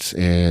events,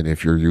 and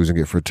if you're using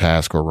it for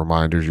tasks or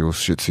reminders, you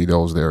should see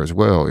those there as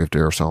well if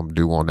there are some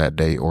due on that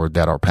day or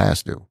that are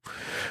past due.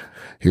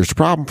 Here's the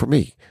problem for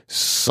me.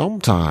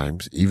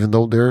 Sometimes, even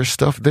though there's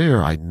stuff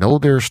there, I know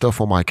there's stuff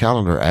on my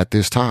calendar at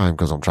this time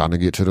because I'm trying to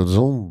get to the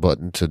Zoom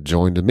button to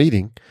join the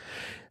meeting.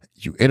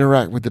 You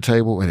interact with the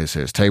table and it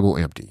says table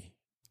empty,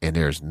 and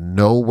there's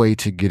no way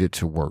to get it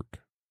to work.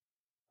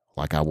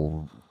 Like I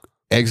will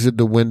exit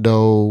the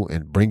window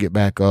and bring it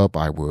back up.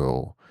 I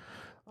will,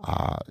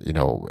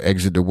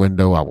 exit the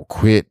window. I will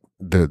quit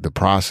the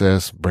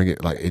process, bring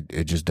it, like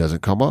it just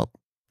doesn't come up.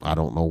 I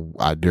don't know.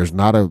 There's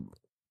not a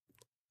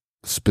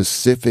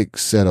specific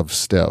set of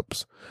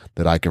steps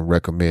that I can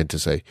recommend to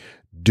say,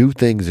 do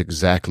things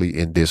exactly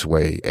in this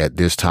way at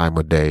this time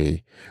of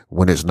day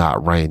when it's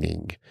not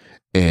raining,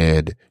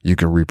 and you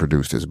can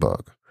reproduce this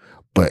bug.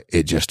 But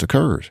it just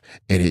occurs.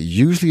 And it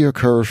usually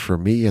occurs for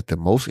me at the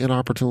most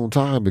inopportune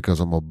time because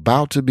I'm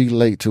about to be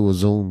late to a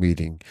Zoom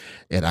meeting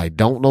and I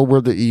don't know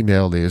where the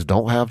email is,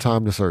 don't have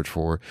time to search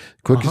for it.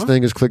 Quickest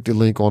thing is click the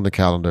link on the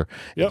calendar.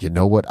 Yep. You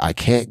know what? I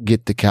can't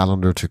get the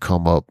calendar to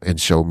come up and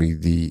show me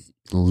the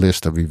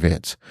list of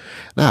events.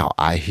 Now,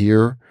 I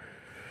hear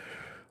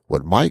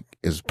what Mike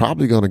is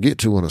probably going to get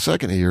to in a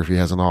second here if he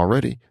hasn't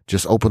already.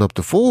 Just open up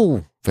the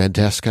full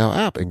Fantastical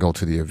app and go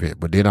to the event.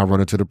 But then I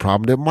run into the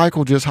problem that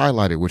Michael just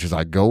highlighted, which is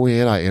I go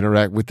in, I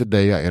interact with the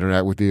day, I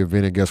interact with the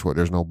event, and guess what?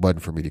 There's no button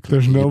for me to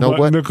click. There's no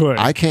button to click.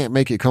 I can't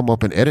make it come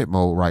up in edit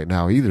mode right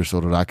now either, so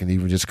that I can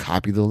even just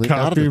copy the link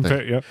out of the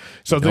thing. Yep.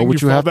 So then you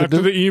fall back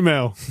to the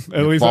email.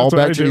 At least fall that's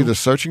what back to either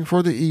searching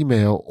for the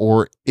email,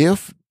 or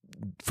if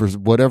for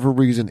whatever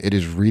reason it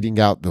is reading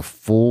out the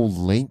full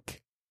link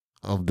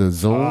of the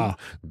Zoom,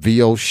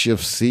 VO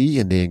Shift C,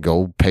 and then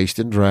go paste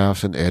in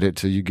drafts and edit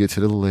till you get to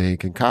the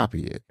link and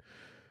copy it.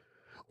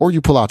 Or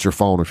you pull out your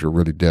phone if you're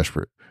really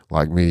desperate,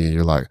 like me, and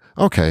you're like,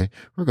 okay,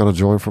 we're going to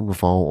join from the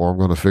phone, or I'm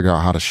going to figure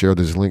out how to share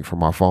this link from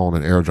my phone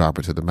and airdrop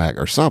it to the Mac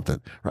or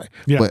something, right?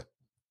 Yeah. But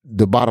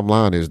the bottom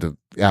line is the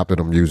app that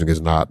I'm using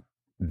is not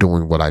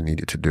doing what I need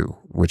it to do,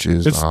 which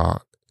is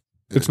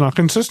it's not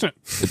consistent.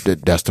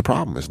 That's the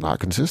problem. It's not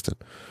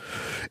consistent.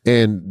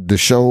 And the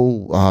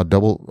show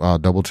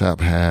Double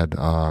Tap had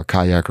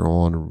Kayaker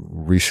on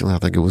recently. I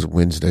think it was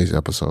Wednesday's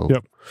episode.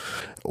 Yep.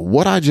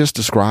 What I just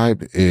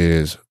described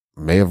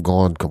may have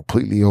gone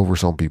completely over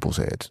some people's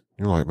heads.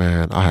 You're like,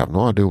 man, I have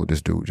no idea what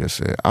this dude just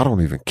said. I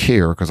don't even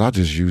care because I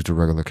just used the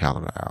regular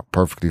calendar app.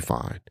 Perfectly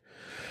fine.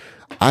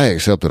 I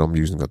accept that I'm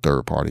using a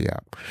third party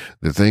app.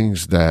 The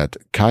things that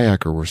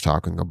Kayaker was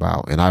talking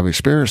about, and I've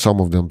experienced some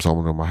of them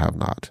I have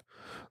not.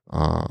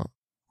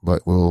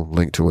 But we'll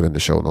link to it in the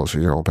show notes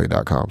at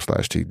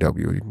yourownpay.com/TW.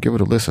 You can give it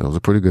a listen. It was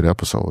a pretty good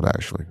episode,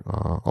 actually,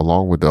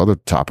 along with the other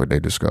topic they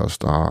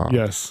discussed.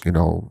 Yes.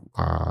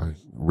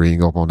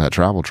 Reading up on that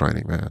travel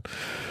training, man.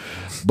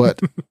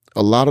 But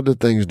a lot of the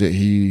things that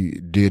he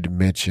did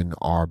mention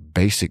are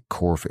basic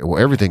core.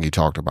 Everything he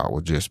talked about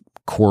was just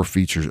core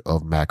features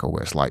of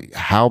macOS, like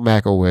how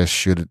macOS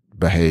should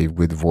behave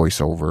with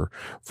voiceover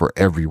for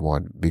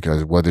everyone.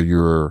 Because whether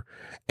you're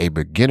a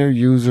beginner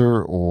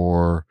user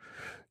or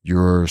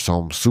you're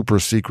some super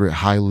secret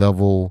high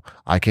level,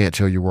 I can't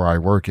tell you where I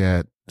work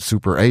at,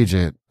 super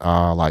agent,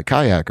 like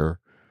Kayaker,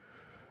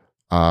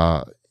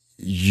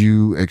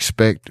 you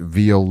expect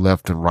VO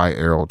left and right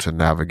arrow to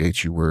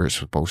navigate you where it's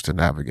supposed to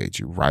navigate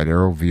you. Right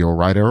arrow, VO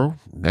right arrow,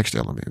 next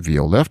element,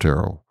 VO left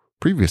arrow,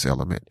 previous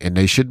element. And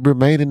they should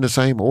remain in the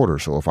same order.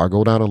 So if I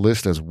go down a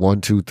list as 1,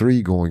 2,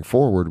 3 going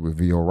forward with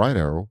VO right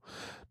arrow,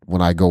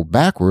 when I go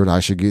backward, I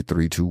should get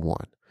 3, 2,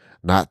 1,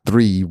 not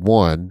 3,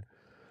 1,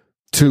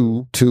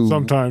 2, 2,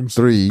 sometimes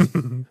 3.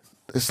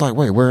 It's like,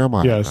 wait, where am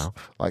I now?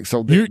 Like,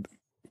 so go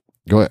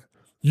ahead.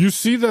 You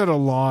see that a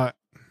lot.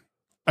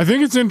 I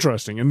think it's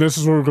interesting, and this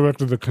is where we go back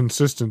to the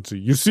consistency.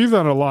 You see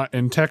that a lot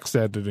in text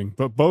editing,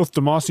 but both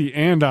Demasi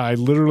and I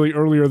literally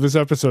earlier this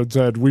episode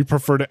said we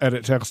prefer to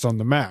edit text on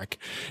the Mac.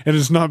 And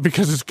it's not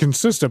because it's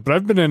consistent, but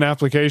I've been in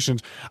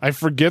applications. I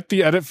forget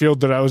the edit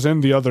field that I was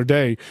in the other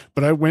day,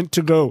 but I went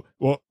to go,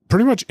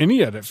 pretty much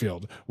any edit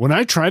field. When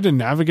I try to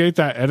navigate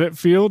that edit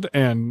field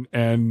and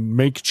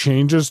make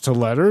changes to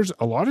letters,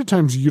 a lot of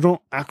times you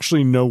don't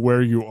actually know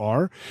where you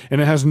are,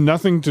 and it has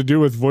nothing to do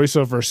with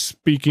VoiceOver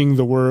speaking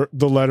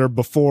the letter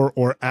before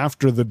or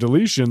after the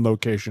deletion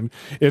location.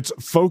 Its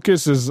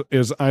focus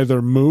is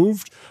either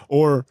moved,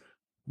 or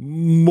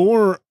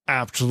more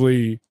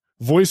aptly,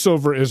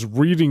 VoiceOver is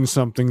reading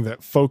something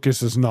that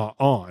focus is not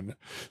on.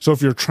 So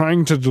if you're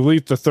trying to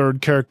delete the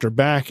third character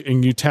back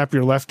and you tap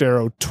your left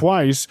arrow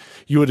twice,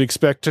 you would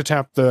expect to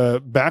tap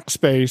the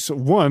backspace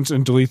once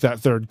and delete that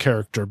third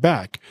character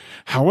back.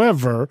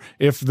 However,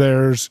 if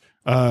there's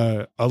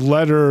a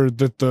letter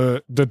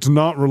that's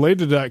not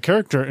related to that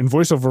character and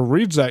VoiceOver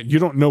reads that, you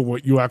don't know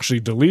what you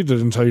actually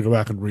deleted until you go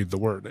back and read the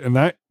word. And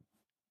that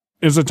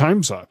is a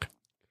time suck.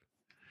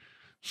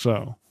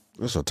 So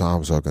it's a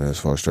time suck and it's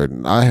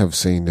frustrating. I have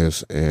seen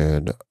this,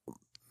 and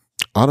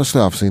honestly,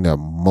 I've seen that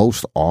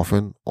most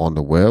often on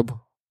the web,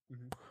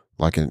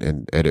 like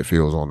in edit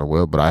fields on the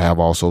web, but I have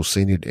also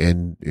seen it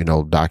in,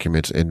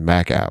 documents in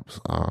Mac apps.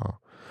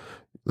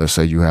 Let's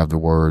say you have the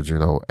words,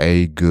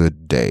 a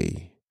good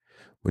day,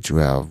 but you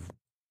have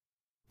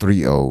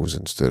 3 O's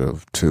instead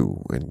of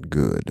 2 in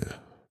good.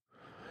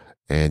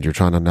 And you're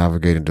trying to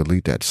navigate and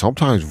delete that.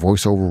 Sometimes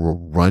VoiceOver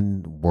will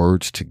run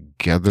words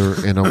together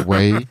in a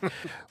way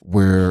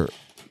where,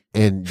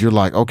 and you're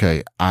like,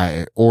 okay,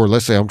 or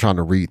let's say I'm trying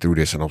to read through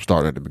this and I'm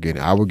starting at the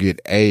beginning. I would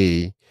get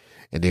A,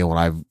 and then when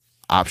I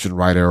option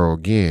right arrow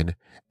again,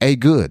 A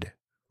good.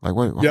 Like,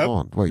 wait, hold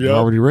on. Wait, you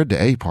already read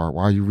the A part.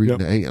 Why are you reading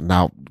the A? And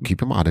now,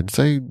 keep in mind, I didn't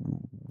say,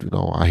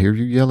 I hear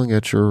you yelling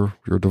at your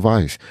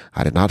device.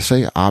 I did not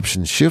say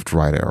option shift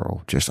right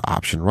arrow, just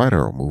option right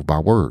arrow, move by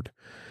word.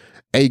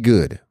 A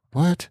good.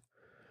 What?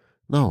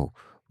 No.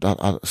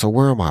 So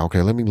where am I?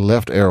 Okay, let me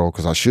left arrow,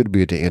 because I should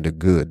be at the end of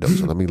good, though.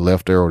 So let me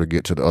left arrow to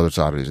get to the other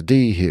side of this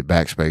D, hit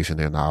backspace, and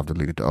then I've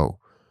deleted the O.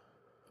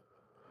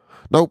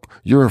 Nope,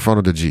 you're in front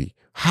of the G.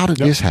 How did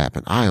this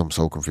happen? I am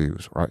so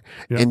confused, right?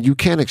 And you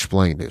can't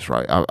explain this,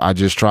 right? I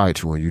just tried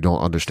to, and you don't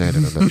understand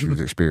it unless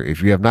you've experienced it.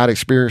 If you have not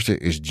experienced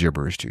it, it's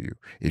gibberish to you.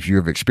 If you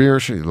have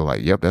experienced it, you're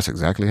like, yep, that's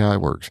exactly how it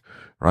works,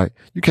 right?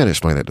 You can't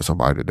explain it to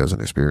somebody that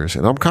doesn't experience it.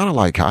 And I'm kind of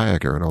like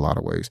Kayaker in a lot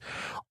of ways.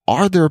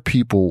 Are there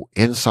people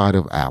inside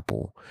of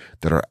Apple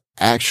that are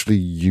actually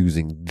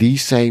using the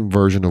same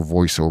version of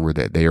VoiceOver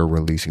that they are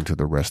releasing to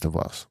the rest of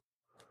us?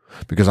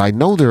 Because I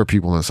know there are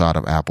people inside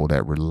of Apple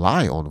that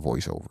rely on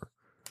VoiceOver.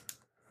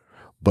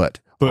 But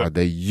are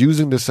they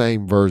using the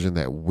same version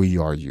that we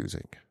are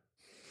using?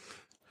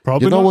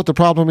 Probably You know not. what the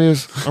problem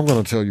is? I'm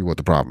going to tell you what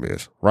the problem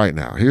is right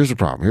now. Here's the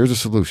problem. Here's the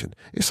solution.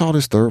 It's all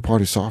this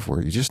third-party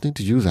software. You just need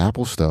to use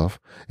Apple stuff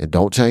and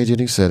don't change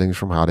any settings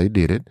from how they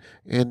did it,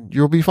 and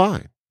you'll be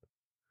fine.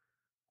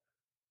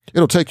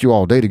 It'll take you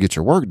all day to get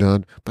your work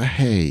done, but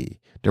hey,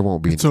 there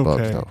won't be any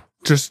bugs though.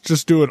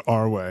 Just do it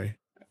our way.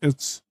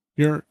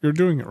 You're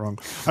doing it wrong.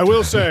 I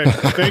will say,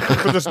 thank you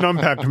for this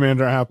numpad,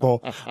 Commander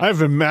Apple. I've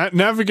been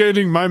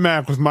navigating my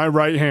Mac with my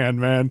right hand,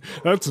 man.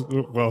 That's,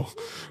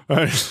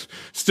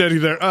 steady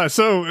there.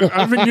 So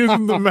I've been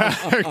using the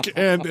Mac,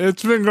 and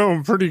it's been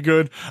going pretty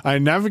good. I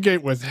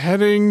navigate with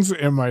headings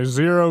and my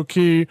 0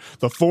 key.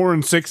 The 4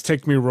 and 6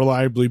 take me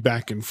reliably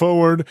back and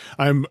forward.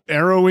 I'm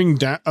arrowing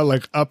down,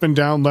 like up and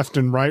down, left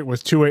and right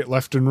with 2, 8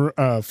 left and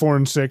 4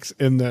 and 6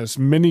 in this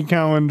mini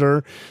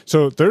calendar.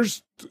 So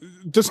there's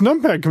this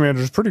numpad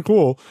commander is pretty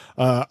cool.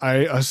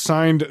 I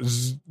assigned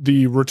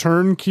the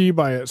return key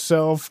by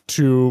itself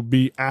to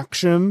be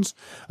actions.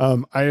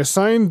 I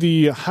assigned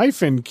the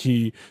hyphen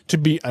key to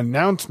be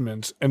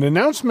announcements, and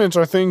announcements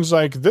are things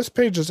like this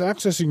page is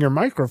accessing your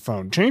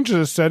microphone, change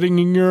the setting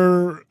in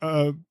your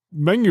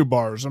menu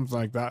bar or something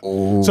like that.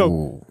 Oh,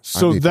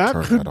 so that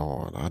could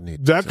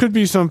that could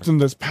be something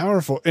that's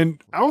powerful.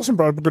 And Allison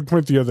brought up a good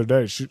point the other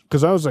day,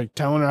 because I was like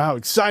telling her how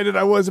excited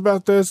I was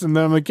about this, and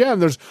then I'm like, yeah,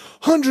 there's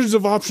hundreds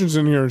of options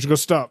in here. And she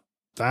goes, stop.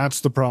 That's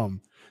the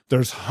problem.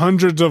 There's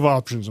hundreds of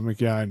options. I'm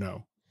like, yeah, I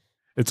know.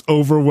 It's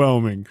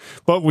overwhelming.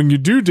 But when you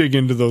do dig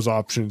into those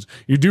options,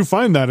 you do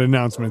find that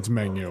announcements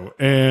menu,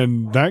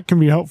 and that can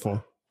be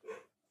helpful.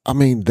 I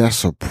mean,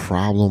 that's a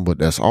problem, but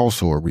that's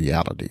also a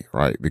reality,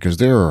 right? Because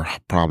there are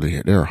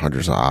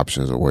hundreds of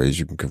options of ways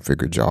you can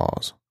configure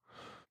JAWS.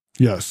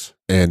 Yes.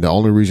 And the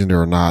only reason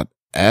there are not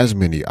as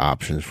many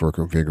options for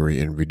configuring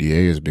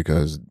NVDA is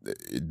because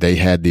they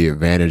had the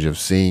advantage of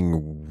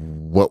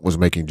seeing what was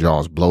making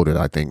JAWS bloated,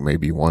 I think may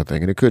be one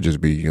thing. And it could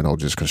just be,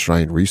 just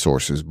constrained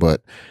resources,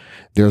 but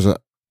there's a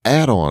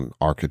add-on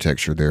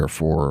architecture there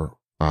for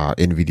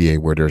NVDA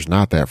where there's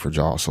not that for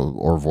JAWS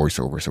or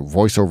VoiceOver. So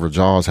VoiceOver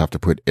JAWS have to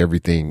put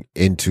everything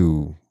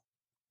into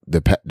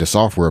the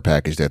software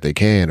package that they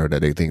can, or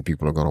that they think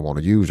people are going to want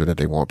to use, or that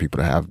they want people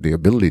to have the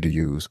ability to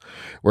use.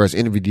 Whereas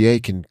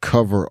NVDA can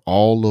cover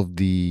all of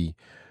the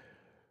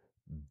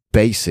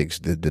basics,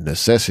 the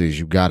necessities.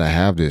 You got to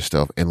have this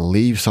stuff, and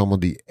leave some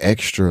of the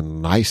extra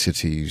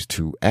niceties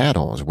to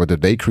add-ons, whether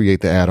they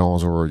create the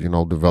add-ons or,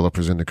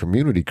 developers in the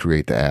community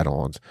create the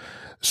add-ons.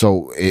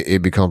 So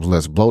it becomes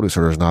less bloated.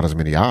 So there's not as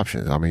many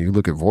options. I mean, you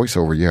look at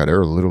VoiceOver. Yeah,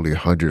 there are literally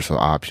hundreds of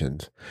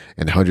options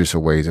and hundreds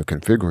of ways of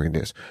configuring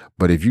this.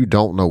 But if you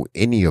don't know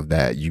any of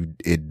that,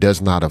 it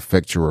does not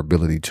affect your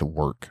ability to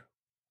work.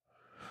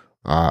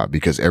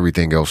 Because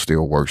everything else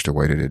still works the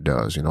way that it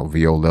does.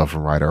 VO left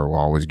and right will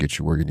always get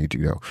you where you need to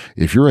go.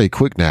 If you're a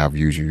QuickNav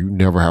user, you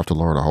never have to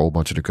learn a whole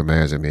bunch of the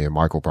commands that me and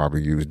Michael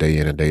probably use day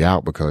in and day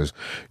out, because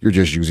you're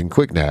just using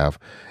QuickNav,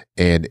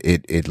 and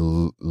it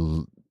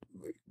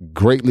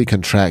greatly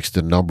contracts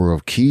the number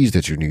of keys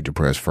that you need to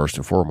press first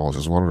and foremost.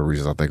 Is one of the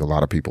reasons I think a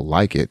lot of people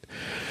like it,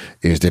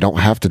 is they don't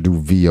have to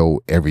do VO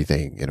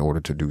everything in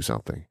order to do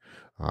something.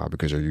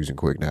 Because you're using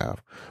QuickNav.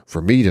 For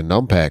me, the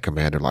numpad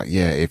commander,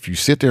 if you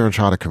sit there and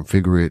try to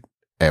configure it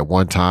at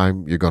one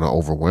time, you're going to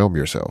overwhelm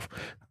yourself.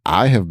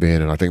 I have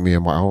been, and I think I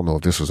don't know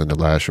if this was in the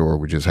last show or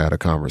we just had a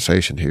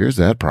conversation. Here's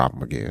that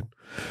problem again.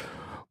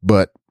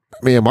 But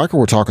me and Michael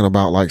were talking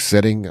about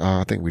setting,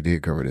 I think we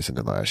did cover this in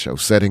the last show,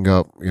 setting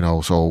up,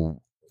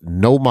 so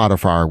no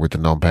modifier with the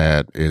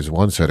numpad is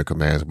one set of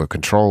commands, but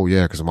control,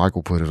 because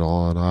Michael put it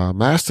on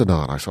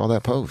Mastodon. I saw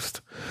that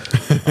post.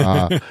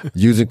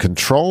 Using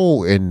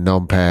control in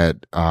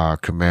numpad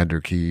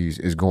commander keys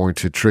is going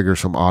to trigger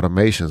some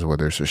automations,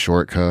 whether it's a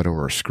shortcut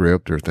or a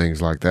script or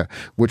things like that,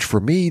 which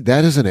for me,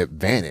 that is an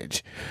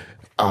advantage.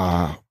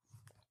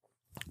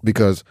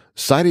 Because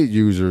sighted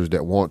users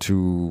that want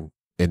to,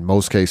 in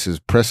most cases,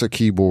 press a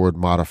keyboard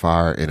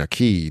modifier in a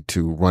key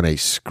to run a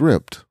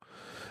script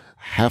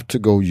have to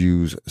go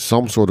use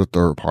some sort of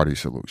third-party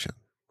solution.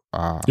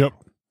 Yep.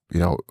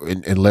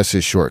 Unless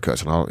it's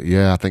shortcuts. And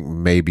I think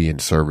maybe in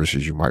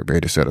services you might be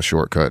able to set a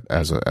shortcut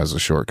as a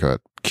shortcut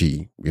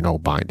key,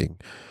 binding.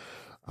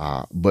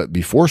 But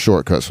before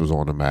shortcuts was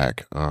on the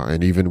Mac,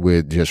 and even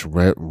with just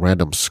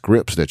random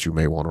scripts that you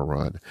may want to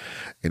run,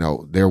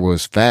 there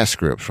was fast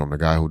scripts from the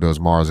guy who does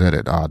Mars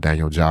Edit,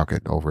 Daniel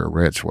Jalkut over at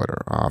Red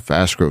Sweater.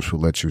 Fast scripts will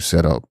let you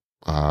set up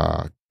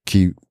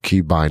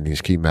key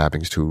bindings, key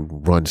mappings to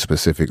run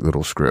specific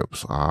little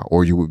scripts,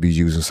 or you would be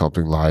using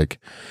something like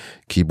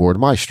Keyboard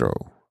Maestro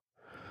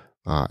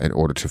in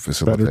order to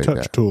facilitate that.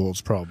 Better touch tools,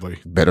 probably.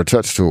 Better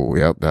touch tool,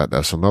 yep.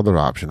 That's another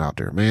option out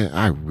there. Man,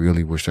 I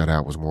really wish that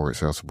app was more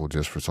accessible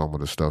just for some of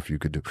the stuff you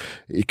could do.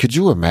 Could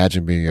you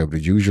imagine being able to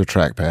use your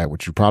trackpad,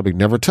 which you probably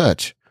never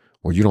touch?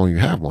 Well, you don't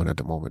even have one at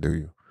the moment, do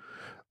you?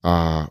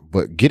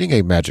 But getting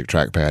a Magic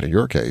Trackpad in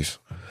your case,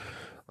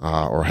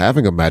 or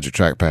having a Magic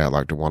Trackpad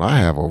like the one I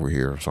have over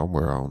here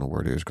somewhere. I don't know where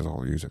it is because I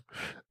don't use it.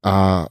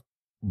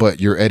 But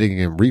you're editing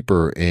in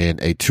Reaper, and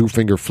a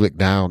 2-finger flick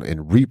down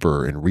in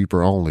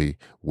Reaper only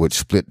would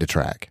split the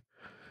track.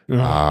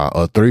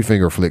 A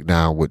 3-finger flick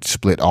down would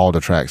split all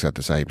the tracks at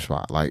the same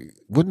spot.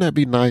 Wouldn't that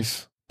be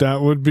nice?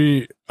 That would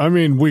be,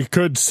 we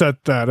could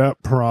set that up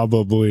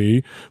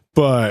probably,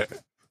 but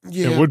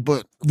yeah, with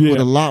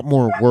a lot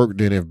more work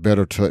than if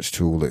Better Touch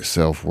Tool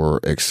itself were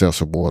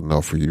accessible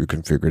enough for you to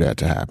configure that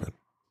to happen.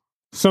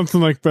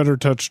 Something like Better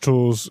Touch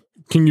Tools.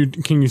 Can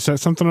you set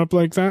something up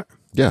like that?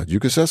 Yeah, you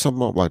can set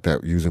something up like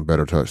that using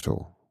Better Touch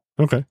Tool.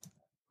 Okay.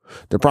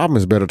 The problem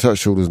is Better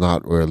Touch Tool is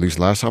not, or at least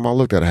last time I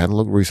looked at it, I hadn't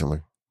looked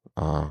recently.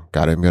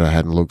 Gotta admit, I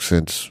hadn't looked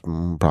since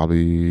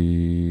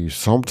probably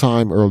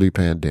sometime early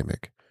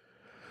pandemic.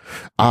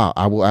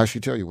 I will actually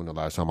tell you when the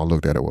last time I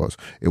looked at it was.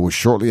 It was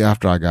shortly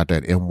after I got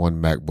that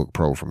M1 MacBook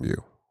Pro from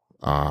you.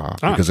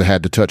 Because it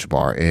had the touch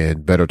bar,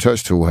 and Better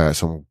Touch Tool had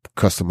some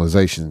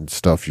customization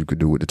stuff you could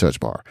do with the touch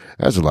bar.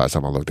 That's the last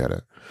time I looked at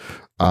it.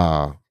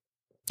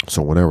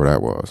 So whenever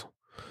that was.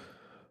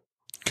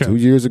 Okay. 2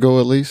 years ago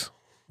at least?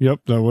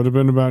 Yep, that would have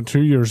been about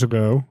 2 years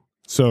ago.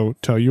 So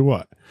tell you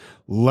what,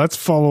 let's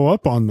follow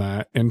up on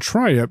that and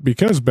try it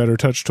because Better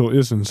Touch Tool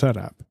is in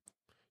setup.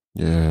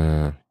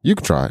 Yeah, you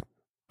can try it.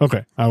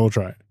 Okay, I will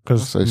try it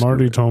because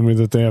Marty told me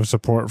that they have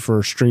support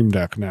for Stream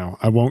Deck now.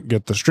 I won't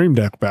get the Stream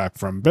Deck back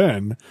from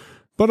Ben,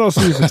 but I'll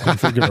see if it's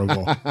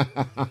configurable.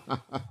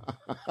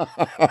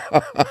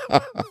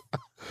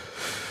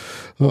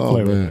 We'll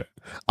play with it.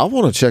 I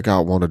want to check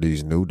out one of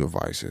these new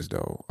devices,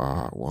 though.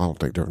 Well, I don't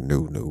think they're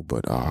new,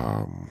 but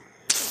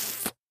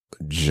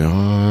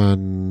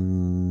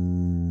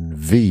John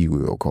V,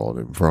 we'll call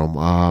him, from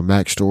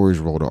Mac Stories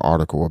wrote an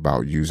article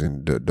about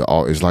using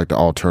it's like the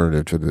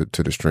alternative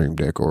to the Stream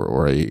Deck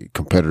or a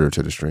competitor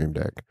to the Stream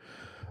Deck.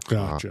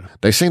 Gotcha.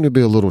 They seem to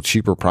be a little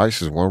cheaper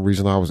prices. One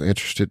reason I was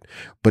interested,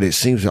 but it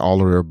seems that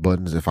all of their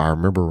buttons, if I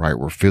remember right,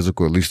 were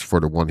physical. At least for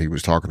the one he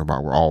was talking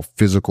about, were all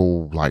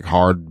physical, like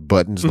hard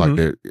buttons. Mm-hmm.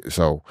 Like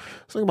so I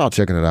was thinking about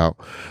checking it out.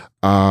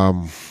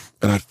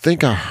 And I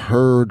think I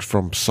heard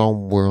from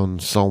someone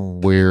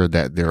somewhere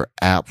that their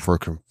app for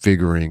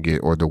configuring it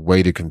or the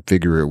way to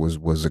configure it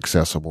was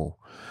accessible,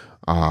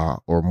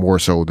 or more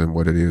so than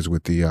what it is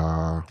with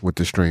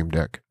the Stream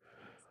Deck.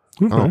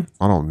 Okay.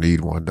 I don't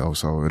need one though,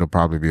 so it'll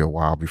probably be a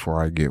while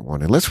before I get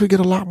one. Unless we get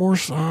a lot more,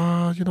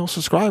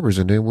 subscribers,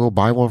 and then we'll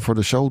buy one for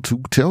the show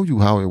to tell you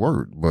how it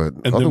worked. But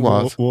and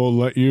otherwise, then we'll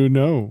let you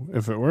know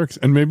if it works,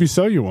 and maybe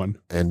sell you one,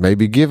 and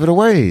maybe give it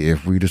away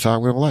if we decide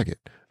we don't like it.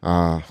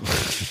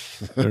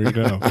 There you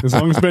go. As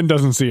long as Ben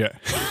doesn't see it.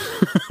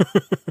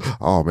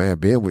 Oh man,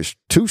 Ben with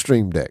 2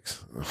 Stream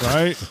Decks,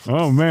 right?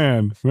 Oh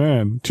man,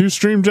 2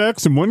 Stream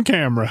Decks and 1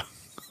 camera.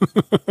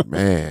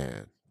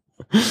 man.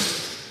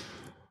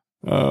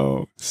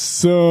 Oh,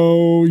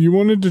 so you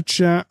wanted to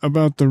chat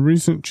about the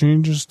recent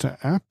changes to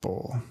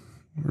Apple,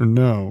 or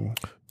no?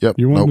 Yep.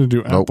 You wanted to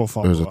do Apple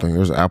follow-up. There's a thing.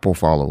 There's Apple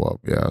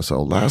follow-up. Yeah.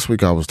 So last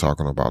week I was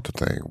talking about the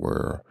thing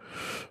where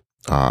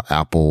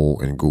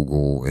Apple and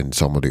Google and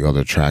some of the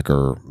other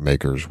tracker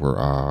makers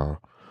were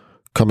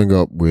coming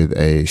up with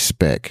a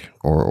spec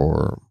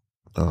or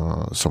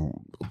some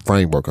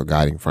framework, a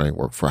guiding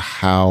framework for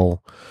how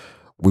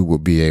we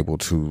would be able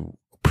to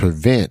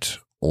prevent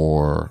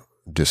or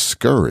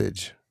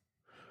discourage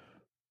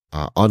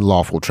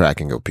unlawful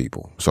tracking of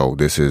people. So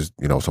this is,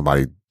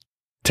 somebody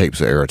tapes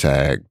the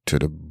AirTag to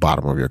the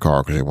bottom of your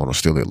car because they want to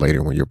steal it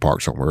later when you're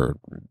parked somewhere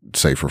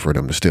safer for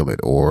them to steal it,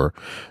 or,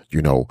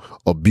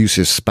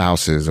 abusive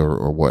spouses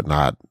or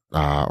whatnot,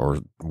 or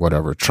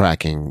whatever,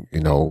 tracking,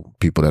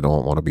 people that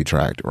don't want to be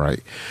tracked,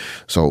 right?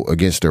 So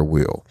against their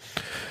will.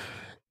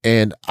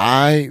 And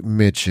I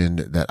mentioned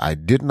that I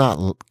did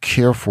not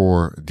care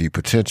for the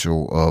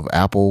potential of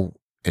Apple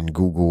and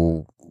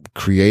Google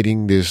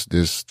creating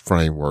this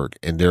framework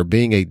and there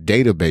being a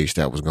database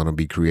that was going to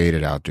be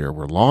created out there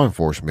where law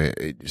enforcement,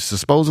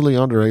 supposedly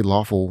under a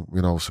lawful,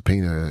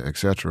 subpoena,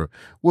 etc.,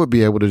 would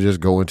be able to just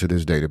go into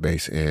this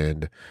database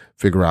and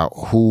figure out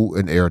who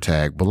an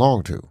AirTag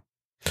belonged to.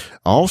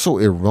 I also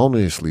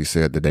erroneously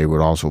said that they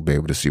would also be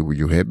able to see where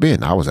you had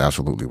been. I was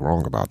absolutely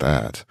wrong about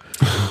that,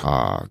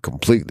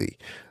 completely.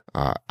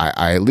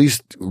 I at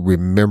least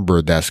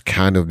remember that's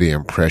kind of the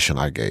impression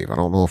I gave. I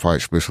don't know if I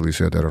explicitly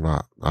said that or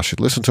not. I should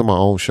listen to my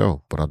own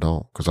show, but I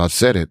don't, because I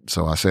said it,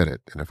 so I said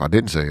it. And if I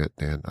didn't say it,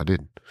 then I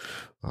didn't.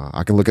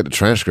 I can look at the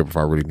transcript if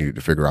I really needed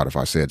to figure out if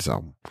I said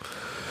something.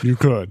 You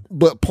could.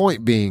 But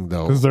point being,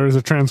 though, because there is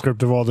a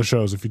transcript of all the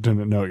shows if you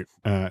didn't know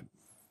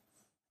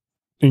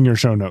in your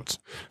show notes.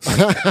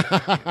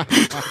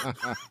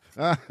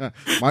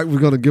 Mike was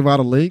going to give out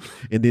a link,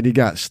 and then he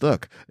got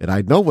stuck. And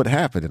I know what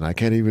happened, and I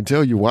can't even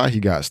tell you why he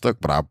got stuck,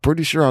 but I'm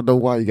pretty sure I know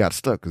why he got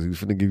stuck, because he was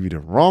going to give you the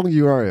wrong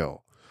URL.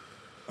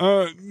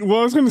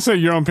 Well, I was going to say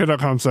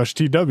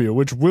youronpay.com/TW,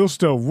 which will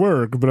still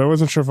work, but I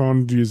wasn't sure if I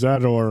wanted to use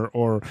that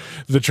or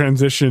the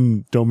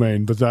transition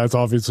domain, but that's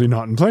obviously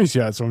not in place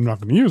yet, so I'm not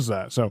going to use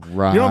that. So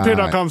right.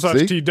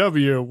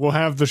 youronpay.com/TW will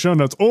have the show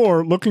notes,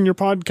 or look in your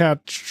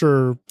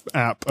podcatcher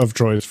app of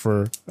choice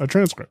for a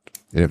transcript.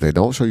 And if they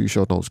don't show you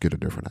show notes, get a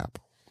different app.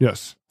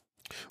 Yes.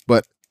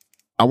 But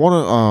I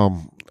want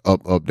to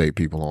update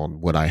people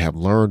on what I have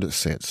learned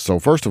since. So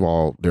first of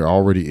all, there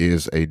already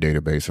is a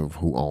database of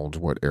who owns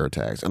what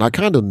AirTags. And I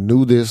kind of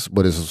knew this,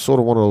 but it's sort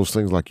of one of those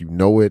things like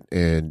it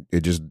and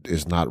it just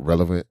is not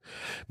relevant,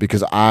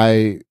 because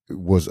I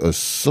was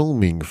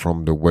assuming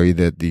from the way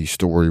that the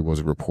story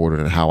was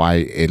reported and how I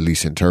at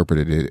least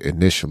interpreted it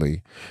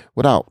initially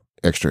without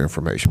extra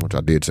information, which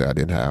I did say I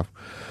didn't have,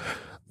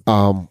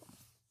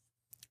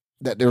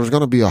 that there was going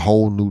to be a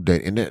whole new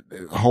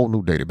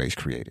database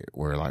created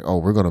where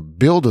we're going to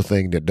build a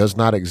thing that does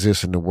not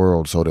exist in the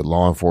world so that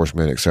law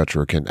enforcement, et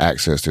cetera, can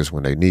access this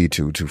when they need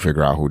to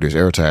figure out who this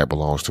AirTag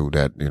belongs to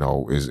that,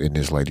 is in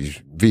this lady's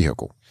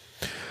vehicle.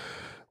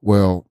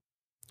 Well,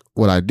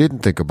 what I didn't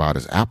think about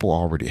is Apple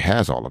already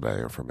has all of that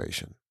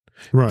information.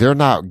 Right. They're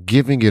not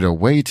giving it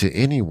away to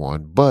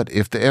anyone. But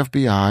if the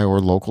FBI or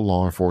local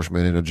law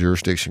enforcement in a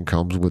jurisdiction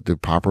comes with the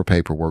proper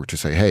paperwork to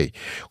say, hey,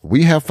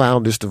 we have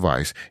found this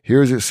device.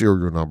 Here's its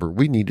serial number.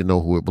 We need to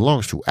know who it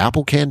belongs to.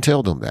 Apple can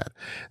tell them that.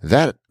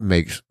 That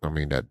makes,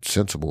 that's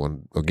sensible.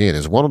 And again,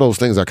 it's one of those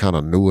things I kind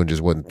of knew and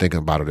just wasn't thinking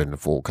about it in the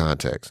full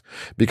context.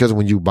 Because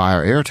when you buy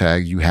an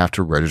AirTag, you have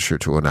to register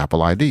to an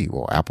Apple ID.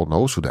 Well, Apple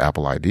knows who the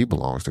Apple ID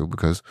belongs to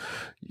because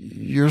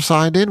you're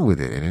signed in with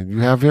it and you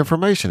have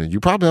information and you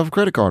probably have a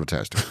credit card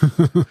attached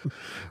to it.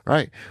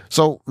 Right.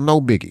 So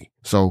no biggie.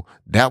 So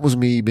that was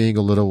me being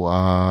a little,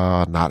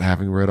 not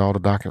having read all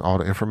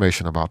the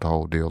information about the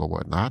whole deal or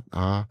whatnot,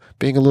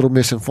 being a little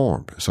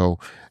misinformed. So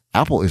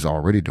Apple is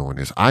already doing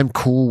this. I'm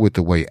cool with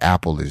the way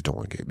Apple is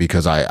doing it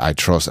because I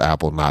trust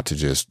Apple not to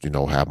just,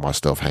 have my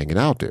stuff hanging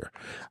out there.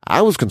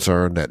 I was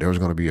concerned that there was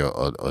going to be a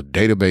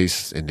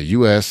database in the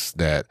US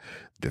that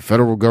the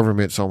federal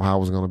government somehow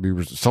was going to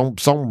be, some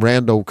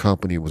rando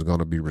company was going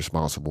to be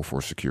responsible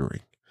for securing.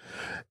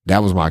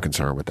 That was my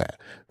concern with that.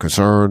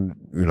 Concern,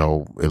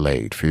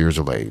 allayed. Fears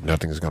allayed.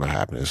 Nothing's going to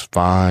happen. It's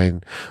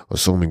fine.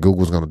 Assuming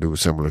Google's going to do a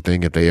similar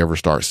thing if they ever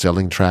start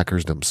selling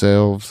trackers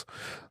themselves.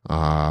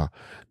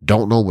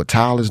 Don't know what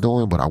Tile is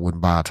doing, but I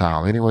wouldn't buy a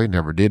Tile anyway.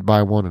 Never did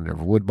buy one and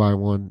never would buy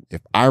one.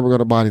 If I were going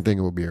to buy anything,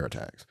 it would be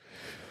AirTags.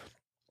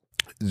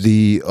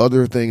 The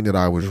other thing that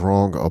I was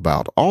wrong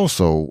about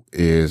also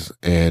is,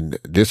 and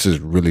this is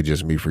really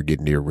just me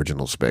forgetting the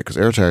original spec, because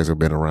AirTags have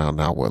been around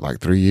now,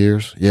 3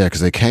 years? Yeah, because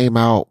they came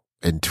out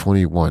in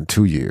 21,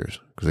 2 years.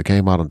 Because they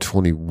came out in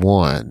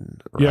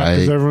 21, right? Yeah,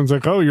 because everyone's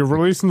like, oh, you're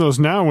releasing those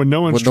now when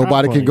no one's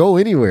nobody can go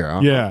anywhere.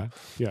 Yeah.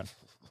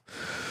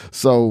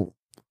 So,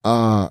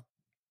 the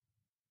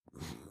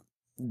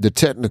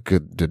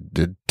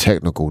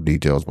technical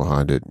details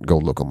behind it, go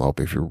look them up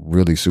if you're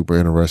really super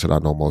interested. I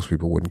know most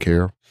people wouldn't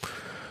care.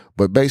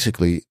 But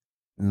basically,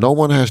 no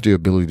one has the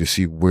ability to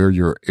see where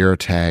your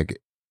AirTag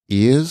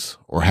is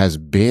or has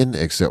been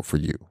except for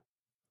you.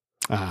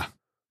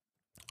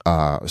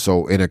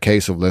 So in a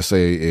case of, let's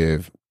say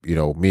if,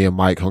 me and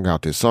Mike hung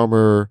out this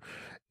summer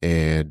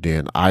and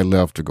then I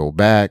left to go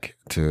back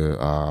to,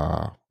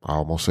 I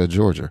almost said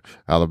Georgia,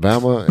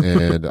 Alabama,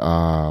 and,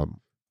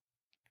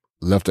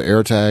 left the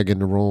AirTag in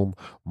the room,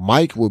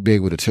 Mike would be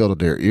able to tell that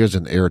there is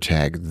an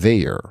AirTag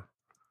there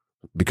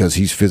because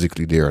he's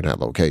physically there in that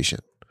location,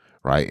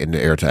 right? And the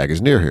AirTag is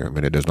near him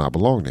and it does not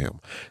belong to him.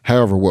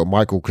 However, what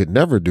Michael could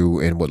never do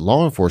and what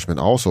law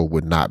enforcement also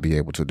would not be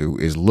able to do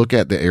is look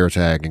at the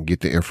AirTag and get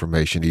the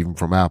information, even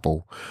from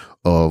Apple,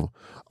 of,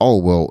 oh,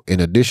 well,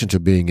 in addition to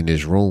being in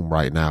this room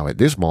right now, at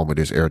this moment,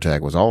 this AirTag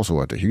was also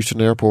at the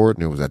Houston airport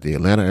and it was at the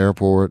Atlanta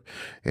airport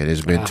and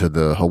it's been to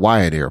the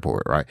Hawaiian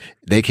airport, right?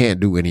 They can't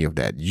do any of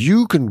that.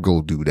 You can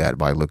go do that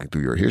by looking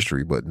through your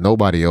history, but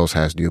nobody else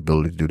has the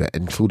ability to do that,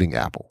 including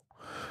Apple.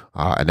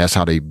 And that's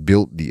how they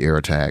built the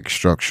AirTag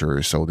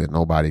structure, so that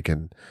nobody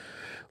can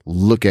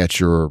look at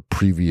your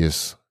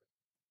previous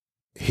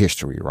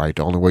history, right?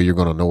 The only way you're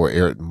going to know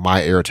where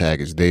my AirTag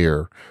is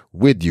there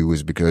with you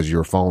is because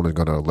your phone is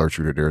going to alert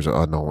you that there's an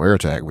unknown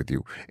AirTag with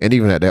you. And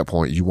even at that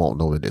point, you won't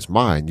know that it's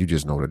mine. You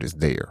just know that it's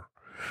there.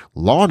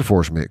 Law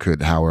enforcement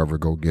could, however,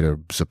 go get a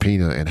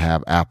subpoena and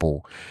have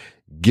Apple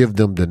give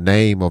them the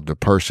name of the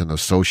person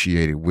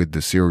associated with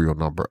the serial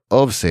number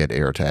of said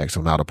AirTag.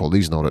 So now the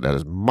police know that that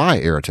is my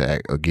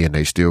AirTag. Again,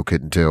 they still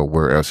couldn't tell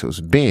where else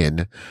it's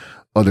been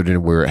other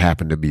than where it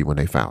happened to be when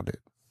they found it.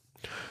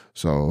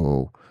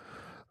 So,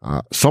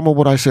 some of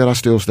what I said, I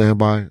still stand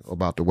by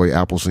about the way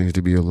Apple seems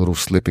to be a little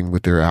slipping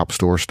with their App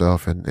Store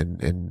stuff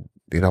and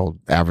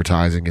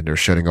advertising, and they're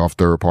shutting off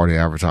third-party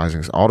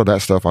advertising. All of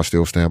that stuff, I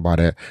still stand by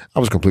that. I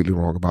was completely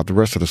wrong about the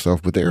rest of the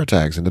stuff with the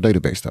AirTags and the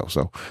database stuff.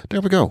 So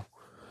there we go.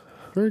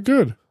 Very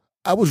good.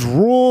 I was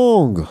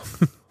wrong.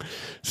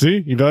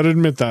 See, you got to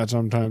admit that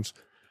sometimes.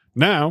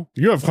 Now,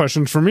 you have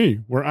questions for me,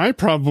 where I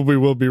probably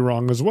will be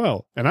wrong as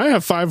well. And I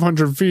have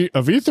 500 feet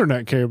of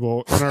Ethernet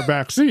cable in our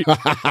back seat.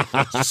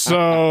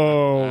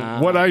 So,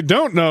 what I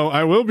don't know,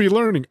 I will be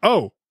learning.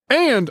 Oh,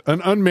 and an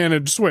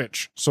unmanaged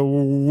switch. So,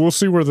 we'll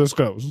see where this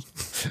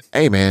goes.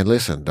 Hey, man,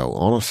 listen, though,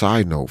 on a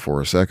side note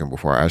for a second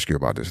before I ask you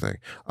about this thing,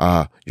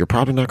 you're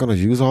probably not going to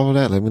use all of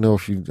that. Let me know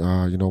if you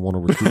want to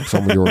recoup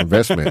some of your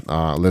investment.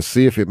 Let's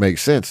see if it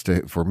makes sense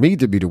for me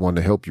to be the one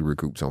to help you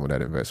recoup some of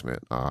that investment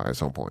at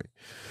some point.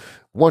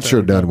 Once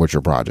you're done with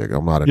your project,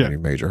 I'm not in any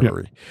major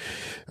hurry.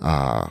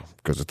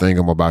 Because the thing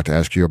I'm about to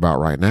ask you about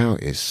right now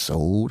is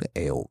sold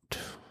out.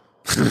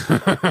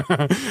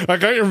 I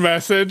got your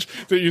message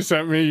that you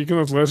sent me. You can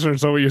listen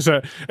to what you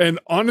said. And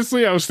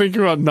honestly, I was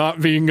thinking about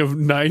not being a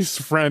nice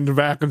friend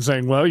back and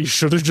saying, well, you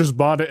should have just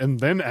bought it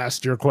and then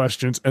asked your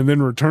questions and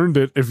then returned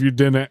it if you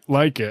didn't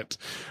like it.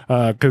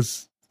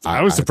 Because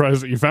I was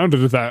surprised that you found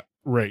it at that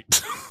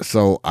rate.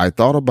 So I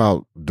thought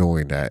about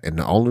doing that. And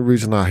the only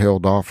reason I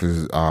held off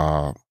is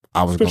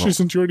especially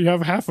since you already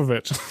have half of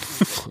it.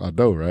 I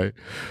know, right?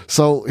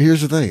 So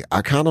here's the thing.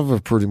 I kind of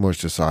have pretty much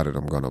decided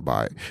I'm going to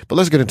buy it. But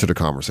let's get into the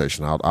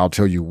conversation. I'll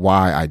tell you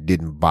why I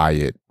didn't buy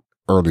it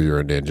earlier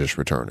and then just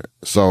return it.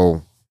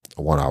 So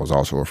one, I was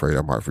also afraid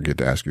I might forget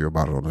to ask you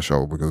about it on the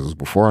show, because it was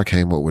before I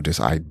came up with this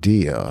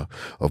idea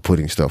of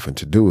putting stuff in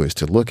Todoist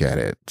to look at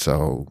it.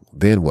 So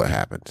then what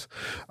happens?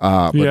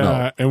 But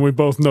no. And we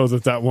both know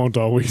that won't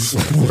always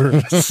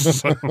work.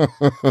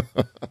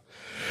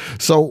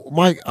 So,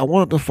 Mike, I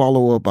wanted to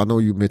follow up. I know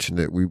you mentioned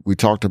it. We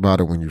talked about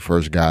it when you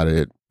first got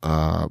it,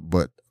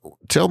 but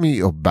tell me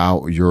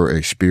about your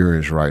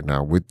experience right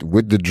now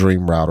with the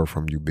Dream Router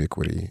from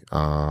Ubiquiti,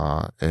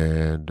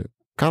 and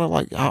kind of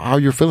like how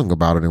you're feeling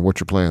about it and what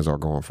your plans are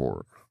going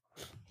forward.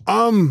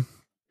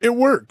 It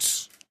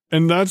works.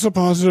 And that's a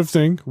positive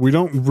thing. We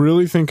don't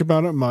really think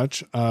about it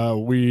much.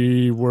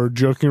 We were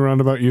joking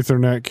around about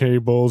Ethernet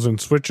cables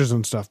and switches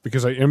and stuff,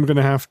 because I am going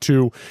to have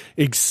to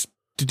extend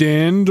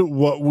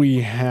what we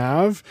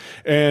have.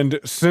 And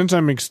since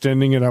I'm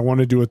extending it, I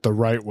want to do it the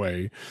right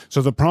way.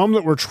 So the problem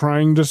that we're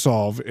trying to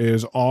solve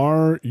is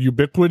our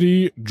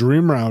Ubiquiti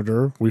Dream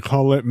Router. We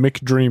call it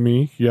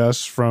McDreamy.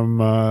 Yes, from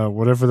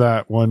whatever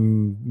that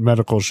one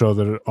medical show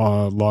that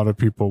a lot of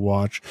people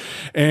watch.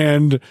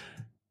 And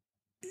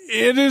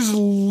it is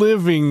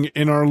living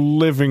in our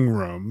living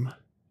room.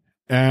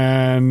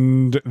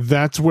 And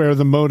that's where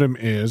the modem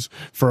is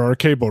for our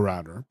cable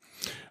router.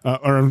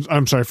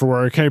 I'm sorry, for where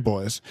our cable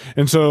is.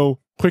 And so,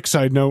 quick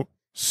side note,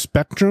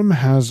 Spectrum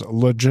has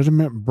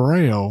legitimate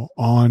Braille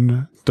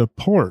on the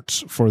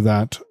ports for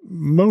that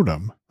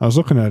modem. I was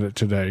looking at it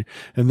today,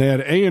 and they had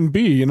A and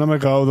B, and I'm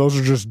like, oh, those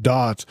are just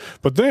dots.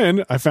 But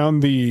then I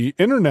found the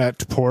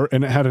internet port,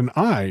 and it had an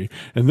I,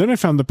 and then I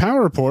found the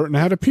power port, and it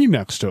had a P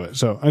next to it.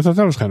 So I thought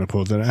that was kind of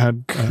cool that it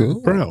had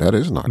cool. Braille. That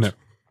is nice. No,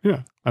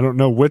 yeah. I don't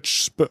know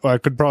which, I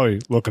could probably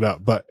look it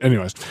up, but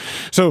anyways.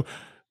 So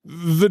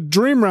the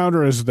Dream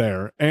Router is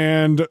there,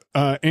 and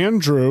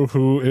Andrew,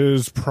 who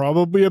is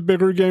probably a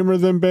bigger gamer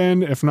than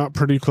Ben, if not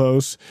pretty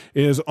close,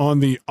 is on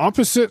the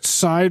opposite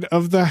side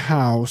of the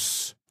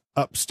house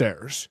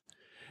upstairs.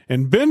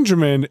 And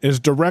Benjamin is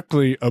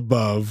directly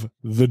above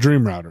the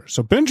Dream Router.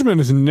 So Benjamin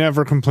has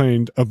never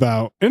complained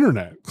about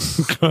internet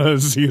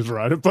because he's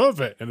right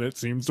above it, and it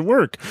seems to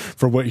work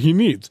for what he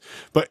needs.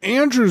 But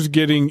Andrew's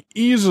getting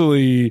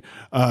easily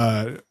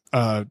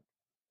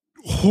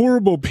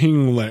horrible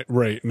ping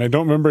rate, and I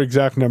don't remember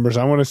exact numbers.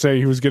 I want to say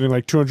he was getting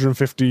like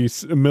 250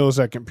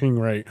 millisecond ping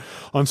rate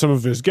on some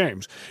of his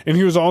games, and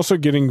he was also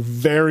getting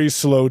very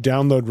slow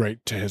download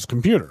rate to his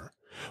computer.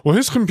 Well,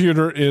 his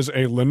computer is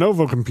a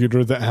Lenovo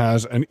computer that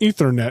has an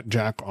Ethernet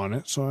jack on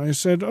it. So I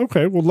said,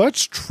 okay, well,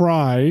 let's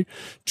try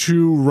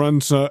to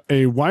run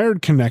a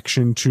wired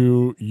connection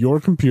to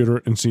your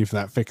computer and see if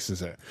that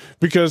fixes it.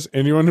 Because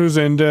anyone who's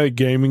into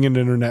gaming and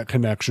internet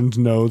connections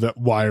know that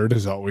wired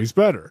is always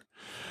better.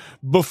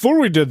 Before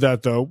we did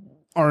that, though,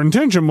 our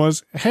intention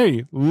was,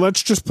 hey,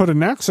 let's just put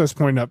an access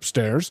point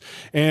upstairs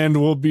and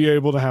we'll be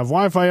able to have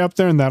Wi-Fi up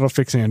there, and that'll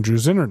fix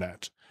Andrew's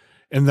internet.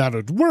 And that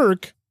would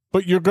work,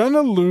 but you're going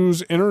to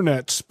lose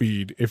internet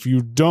speed if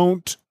you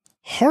don't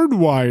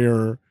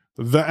hardwire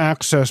the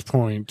access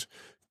point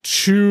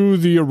to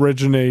the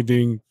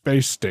originating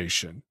base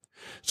station.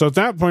 So at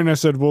that point, I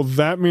said, well,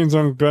 that means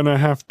I'm going to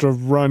have to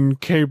run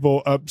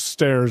cable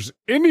upstairs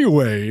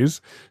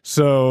anyways.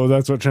 So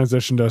that's what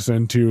transitioned us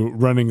into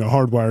running a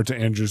hardwire to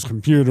Andrew's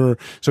computer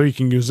so he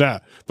can use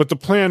that. But the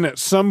plan at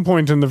some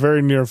point in the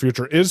very near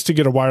future is to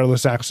get a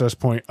wireless access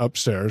point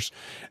upstairs.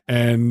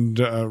 And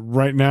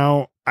right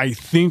now, I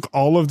think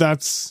all of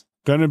that's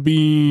going to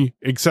be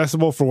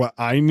accessible for what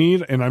I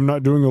need, and I'm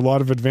not doing a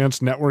lot of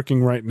advanced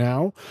networking right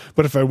now.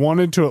 But if I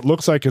wanted to, it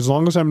looks like as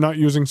long as I'm not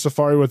using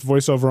Safari with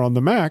VoiceOver on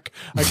the Mac,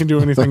 I can do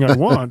anything I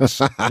want with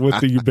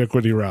the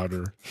Ubiquiti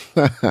router.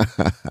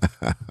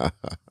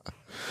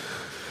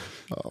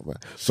 Oh, man.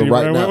 So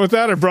right now, I went with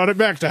that. I brought it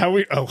back to how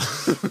we.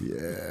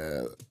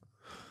 Yeah.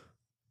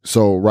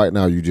 So right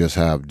now you just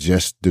have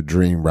just the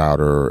Dream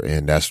Router,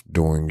 and that's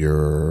doing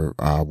your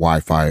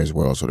Wi-Fi as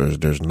well. So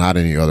there's not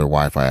any other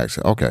Wi-Fi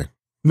access. Okay.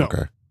 No.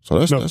 Okay. So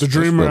that's the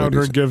Dream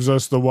Router gives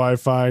us the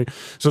Wi-Fi.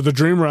 So the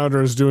Dream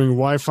Router is doing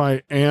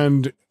Wi-Fi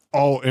and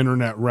all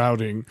internet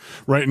routing.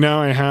 Right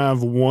now I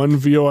have one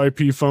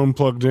VoIP phone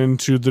plugged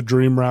into the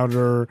Dream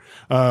Router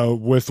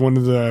with one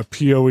of the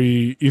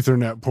PoE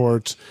Ethernet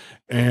ports,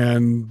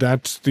 and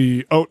that's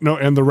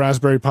and the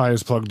Raspberry Pi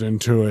is plugged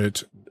into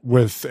it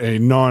with a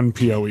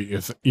non-PoE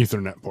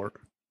Ethernet port.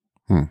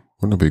 Wouldn't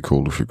it be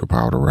cool if you could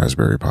power the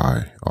Raspberry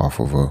Pi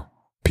off of a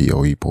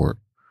PoE port?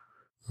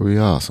 It would be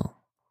awesome.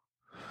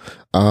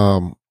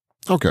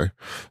 Okay.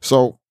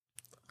 So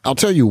I'll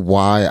tell you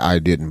why I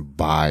didn't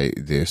buy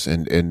this.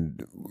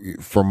 And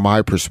from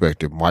my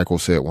perspective, Michael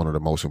said one of the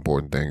most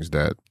important things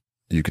that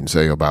you can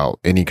say about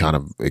any kind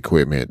of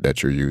equipment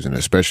that you're using,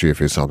 especially if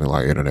it's something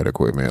like internet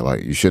equipment.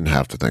 Like, you shouldn't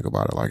have to think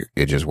about it. Like,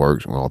 it just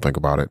works. We don't think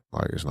about it.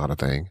 Like, it's not a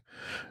thing.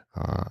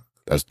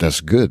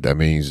 That's good. That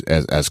means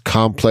as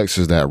complex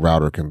as that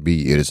router can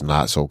be, it is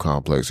not so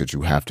complex that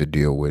you have to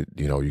deal with,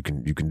 you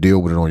can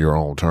deal with it on your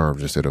own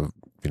terms instead of,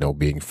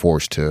 being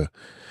forced to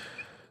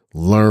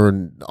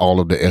learn all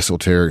of the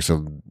esoterics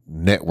of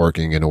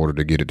networking in order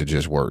to get it to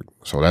just work.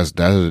 So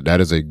that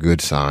is a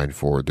good sign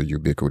for the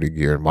Ubiquiti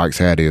gear. And Mike's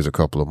had his a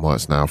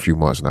few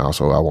months now.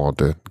 So I want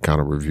to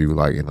kind of review,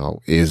 like,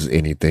 is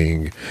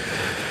anything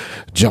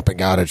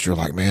jumping out at you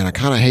like, man, I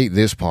kind of hate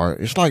this part.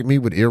 It's like me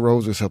with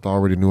Eros, except I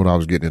already knew what I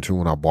was getting into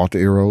when I bought the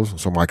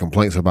Eros. So my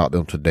complaints about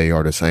them today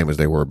are the same as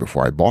they were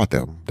before I bought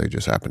them. They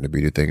just happened to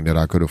be the thing that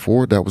I could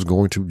afford that was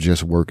going to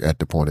just work at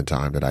the point in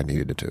time that I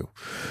needed it to.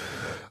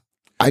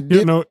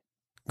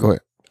 Go ahead.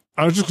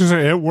 I was just going to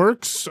say, it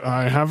works.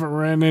 I haven't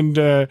ran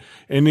into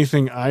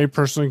anything I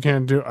personally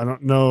can't do. I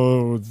don't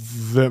know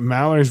that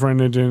Mallory's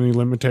run into any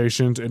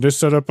limitations. It is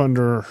set up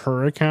under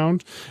her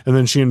account, and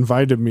then she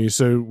invited me,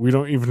 so we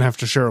don't even have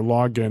to share a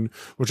login,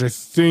 which I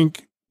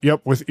think,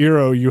 with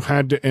Eero, you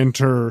had to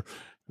enter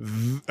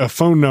a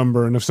phone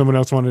number, and if someone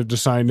else wanted to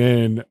sign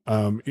in,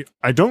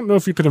 I don't know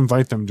if you could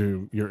invite them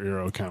to your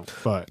Eero account,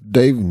 but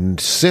they've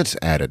since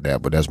added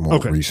that, but that's more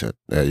recent.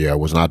 It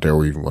was not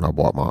there even when I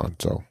bought mine.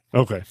 So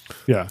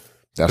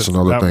that's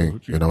another thing.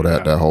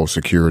 That whole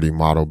security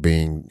model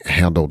being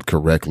handled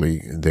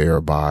correctly there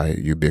by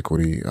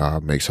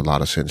Ubiquiti makes a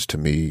lot of sense to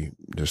me,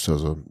 just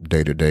as a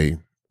day-to-day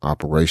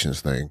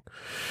operations thing.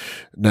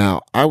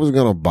 Now, I was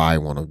going to buy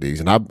one of these,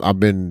 and I've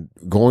been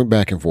going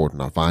back and forth,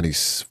 and I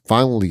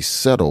finally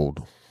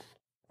settled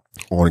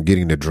on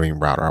getting the Dream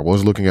Router. I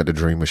was looking at the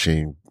Dream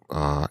Machine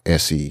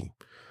SE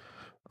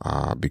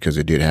because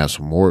it did have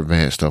some more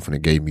advanced stuff, and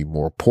it gave me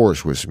more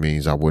ports, which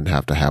means I wouldn't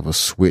have to have a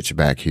switch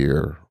back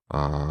here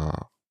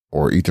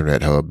or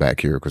Ethernet hub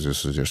back here, because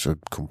this is just a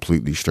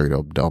completely straight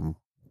up dumb,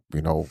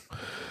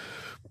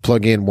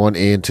 plug in one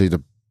end to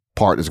the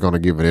part that's going to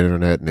give it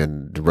internet, and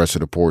then the rest of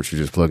the ports you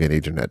just plug in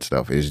Ethernet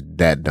stuff. Is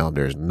that dumb?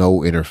 There's no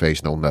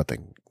interface, no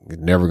nothing. It's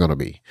never going to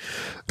be.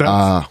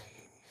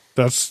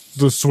 That's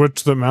the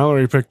switch that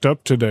Mallory picked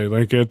up today.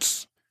 Like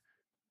it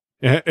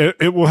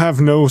will have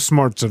no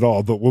smarts at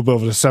all, but we'll be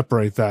able to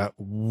separate that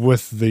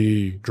with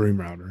the Dream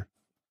Router.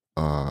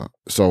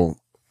 So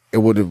it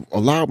would have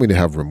allowed me to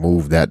have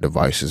removed that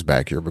devices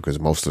back here, because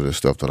most of the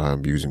stuff that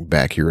I'm using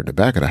back here in the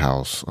back of the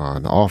house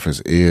in the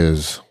office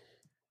is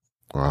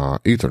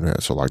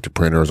Ethernet. So like the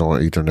printers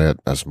on Ethernet,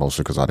 that's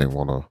mostly because I didn't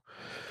want to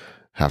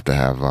have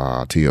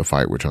Tia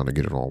fight. We're trying to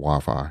get it on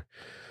Wi-Fi.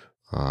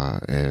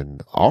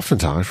 And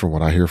oftentimes, from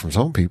what I hear from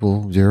some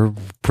people, their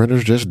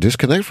printers just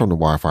disconnect from the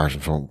Wi-Fi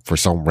for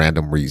some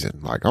random reason.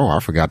 Like, oh, I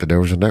forgot that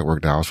there was a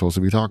network that I was supposed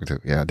to be talking to.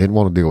 Yeah, I didn't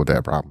want to deal with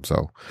that problem.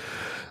 So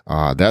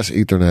that's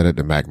Etherneted.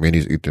 The Mac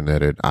Mini's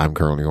Etherneted. I'm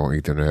currently on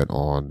Ethernet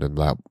on the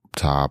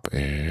laptop,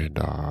 and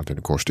then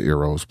of course the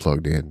Eeros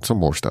plugged in, some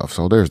more stuff.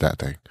 So there's that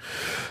thing.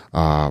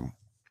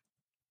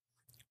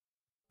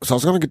 So I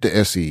was going to get the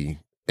SE,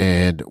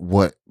 and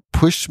what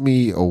pushed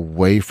me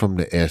away from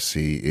the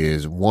SE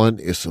is, one,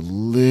 it's a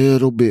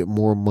little bit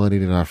more money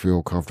than I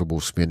feel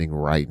comfortable spending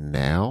right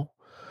now.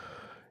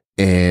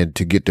 And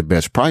to get the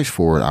best price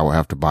for it, I will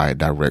have to buy it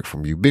direct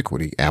from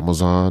Ubiquiti.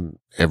 Amazon,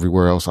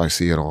 everywhere else I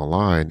see it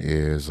online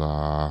is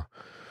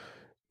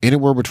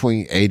anywhere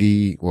between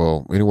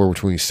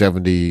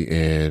 70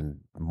 and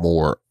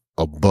more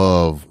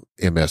above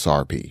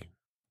MSRP.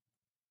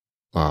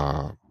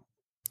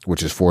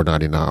 Which is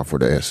 $499 for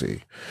the SE.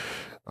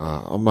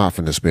 I'm not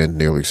going to spend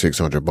nearly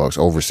 $600,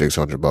 over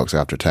 $600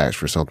 after tax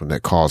for something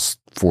that costs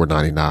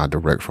 $499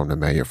 direct from the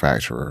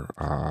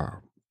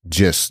manufacturer.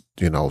 Just,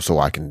 so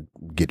I can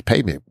get a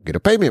payment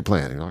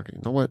plan. You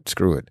know what?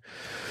 Screw it.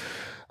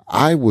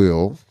 I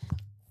will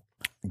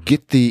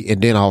get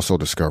and then I also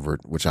discovered,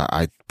 which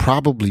I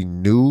probably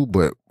knew,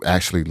 but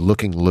actually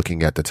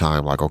looking at the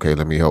time, like, okay,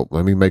 let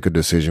me make a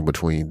decision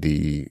between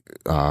the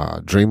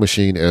Dream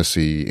Machine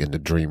SE and the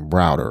Dream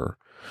Router.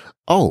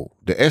 Oh,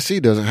 the SE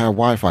doesn't have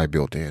Wi-Fi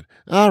built in.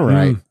 All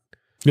right.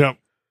 Yep.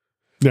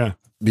 Yeah.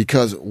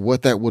 Because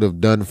what that would have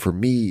done for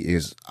me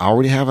is, I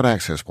already have an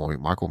access point.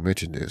 Michael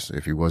mentioned this.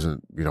 If he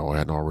wasn't,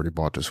 hadn't already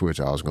bought the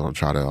Switch, I was going to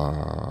try to,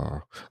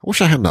 I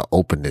wish I hadn't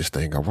opened this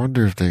thing. I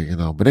wonder if they,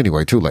 but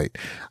anyway, too late.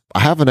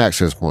 I have an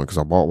access point because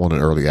I bought one in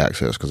early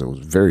access because it was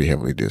very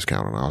heavily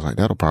discounted. And I was like,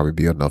 that'll probably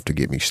be enough to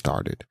get me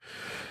started.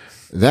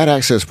 That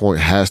access point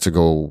has to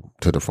go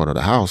to the front of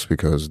the house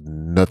because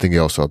nothing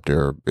else up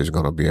there is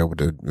going to be able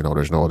to,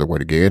 there's no other way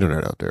to get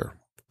internet up there.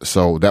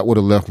 So that would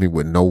have left me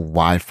with no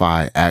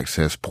Wi-Fi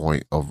access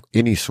point of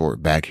any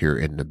sort back here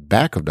in the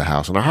back of the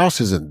house. And our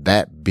house isn't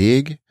that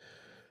big.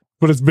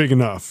 But it's big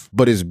enough.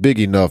 But it's big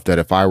enough that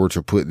if I were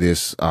to put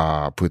this,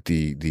 put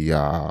the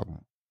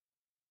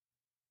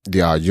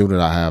unit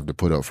I have to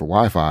put up for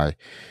Wi-Fi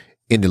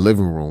in the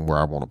living room where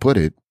I want to put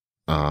it,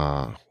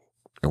 and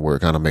where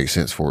it kind of makes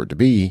sense for it to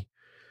be,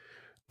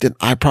 then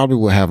I probably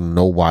would have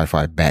no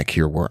Wi-Fi back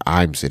here where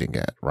I'm sitting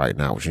at right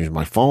now, which means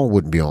my phone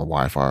wouldn't be on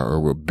Wi-Fi or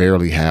would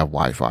barely have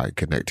Wi-Fi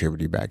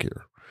connectivity back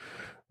here.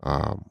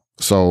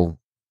 So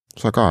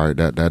it's like, all right,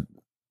 that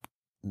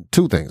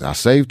two things. I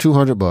save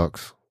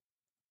 $200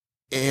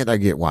 and I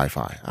get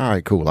Wi-Fi. All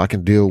right, cool. I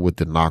can deal with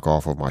the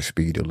knockoff of my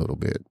speed a little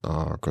bit.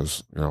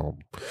 Cause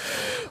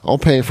I'm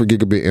paying for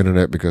gigabit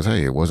internet because,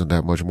 hey, it wasn't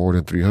that much more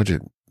than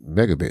 300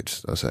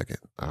 megabits a second.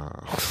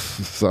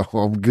 So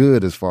I'm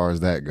good as far as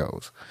that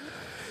goes.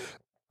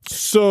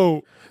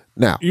 So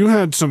now you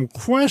had some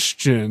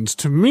questions.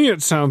 To me,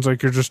 it sounds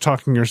like you're just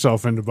talking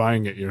yourself into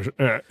buying it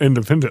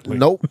independently.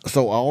 Nope.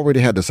 So I already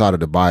had decided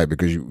to buy it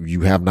because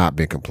you have not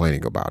been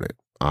complaining about it.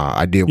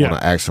 I did want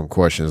to ask some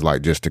questions,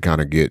 like just to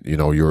kind of get,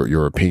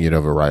 your opinion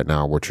of it right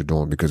now, what you're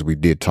doing, because we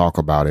did talk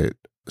about it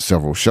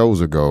several shows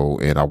ago,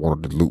 and I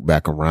wanted to loop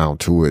back around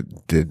to it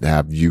to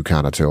have you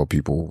kind of tell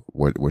people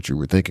what you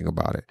were thinking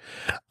about it.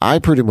 I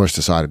pretty much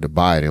decided to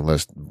buy it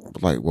unless,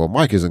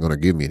 Mike isn't going to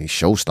give me any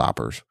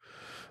showstoppers,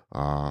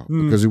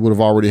 because he would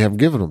have already have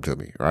given them to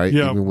me, right?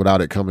 Yep. Even without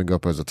it coming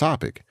up as a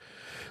topic.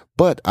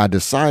 But I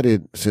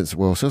decided, since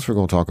we're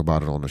going to talk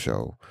about it on the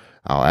show,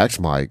 I'll ask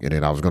Mike, and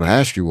then I was going to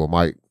ask you, well,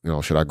 Mike,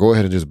 should I go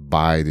ahead and just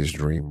buy this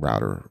Dream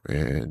router?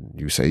 And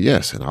you say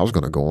yes. And I was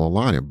going to go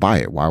online and buy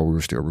it while we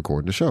were still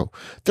recording the show.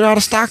 They're out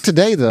of stock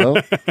today, though.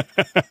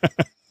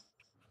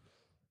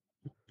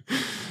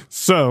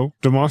 So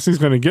Demasi's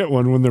going to get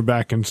one when they're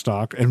back in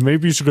stock. And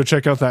maybe you should go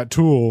check out that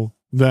tool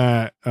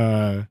that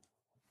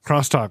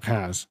Crosstalk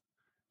has,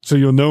 so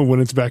you'll know when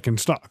it's back in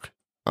stock.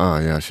 Oh,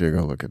 yeah, I should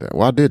go look at that.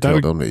 Well, I did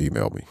tell them to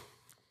email me.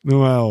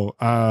 Well,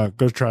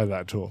 go try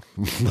that tool.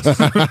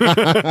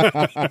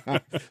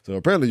 So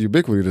apparently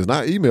Ubiquity does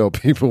not email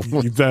people.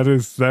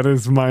 That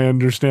is my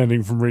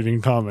understanding from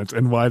reading comments,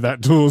 and why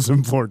that tool is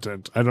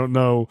important. I don't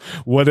know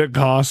what it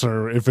costs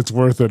or if it's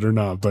worth it or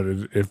not, but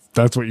if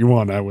that's what you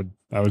want, I would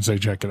say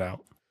check it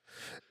out.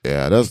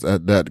 Yeah,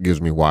 that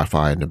gives me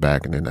Wi-Fi in the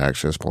back, and then the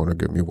access point will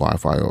give me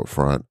Wi-Fi up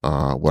front.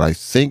 What I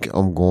think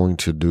I'm going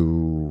to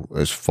do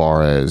as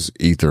far as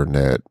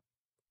Ethernet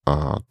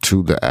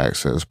to the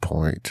access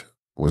point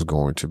was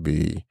going to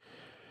be,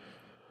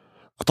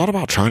 I thought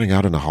about trying it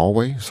out in the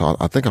hallway. So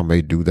I think I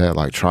may do that,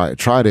 like try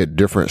it at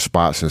different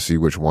spots and see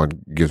which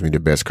one gives me the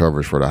best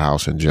coverage for the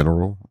house in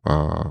general,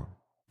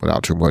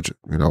 without too much,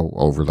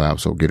 overlap.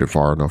 So get it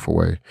far enough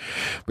away.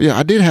 But yeah,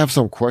 I did have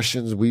some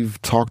questions.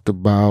 We've talked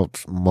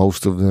about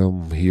most of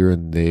them here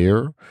and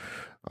there.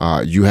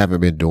 You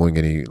haven't been doing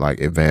any like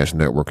advanced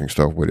networking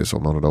stuff with it, so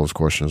none of those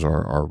questions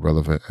are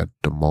relevant at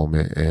the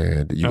moment.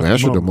 And you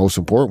answered the most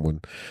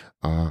important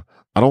one.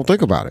 I don't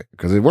think about it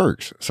because it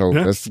works. So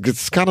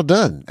it's kind of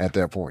done at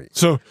that point.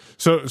 So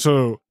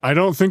I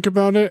don't think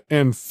about it.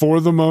 And for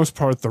the most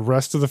part, the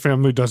rest of the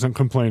family doesn't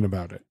complain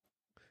about it.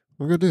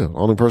 Well, good deal.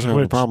 Only person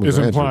having a problem is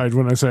implied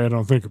when I say I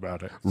don't think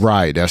about it.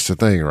 Right. That's the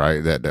thing,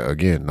 right? That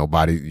again,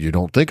 you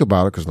don't think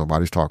about it because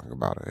nobody's talking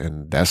about it.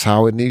 And that's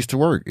how it needs to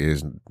work,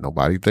 is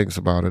nobody thinks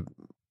about it.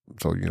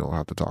 So you don't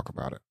have to talk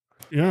about it.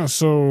 Yeah,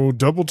 so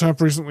Double Tap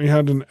recently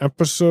had an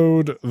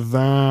episode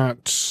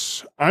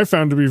that I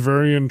found to be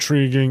very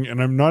intriguing,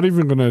 and I'm not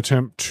even going to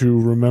attempt to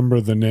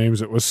remember the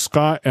names. It was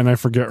Scott, and I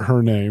forget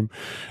her name,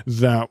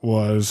 that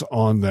was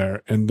on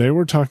there. And they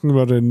were talking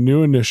about a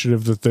new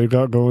initiative that they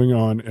got going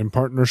on in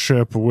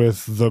partnership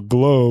with The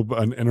Globe,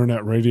 an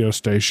internet radio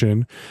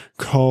station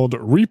called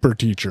Reaper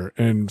Teacher.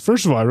 And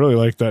first of all, I really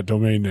like that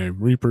domain name,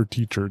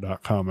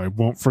 reaperteacher.com. I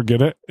won't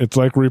forget it. It's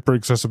like Reaper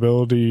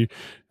Accessibility.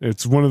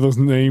 It's one of those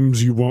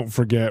names you won't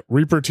forget.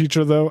 Reaper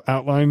Teacher, though,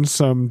 outlines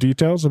some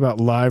details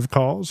about live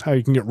calls, how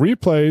you can get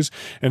replays,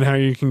 and how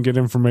you can get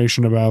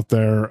information about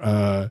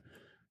their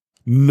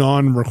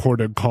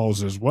non-recorded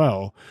calls as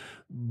well.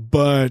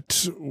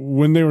 But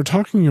when they were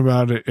talking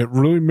about it, it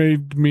really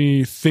made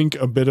me think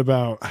a bit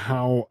about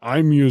how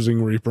I'm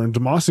using Reaper. And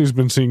Demasi's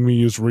been seeing me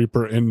use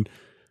Reaper and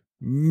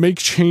make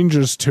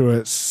changes to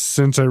it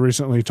since I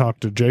recently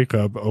talked to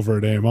Jacob over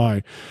at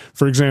AMI.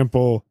 For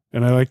example,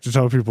 and I like to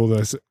tell people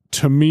this,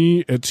 to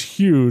me, it's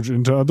huge,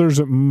 and to others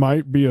it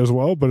might be as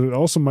well, but it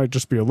also might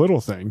just be a little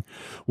thing.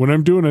 When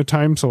I'm doing a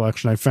time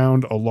selection, I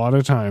found a lot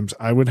of times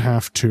I would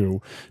have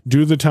to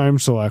do the time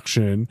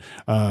selection,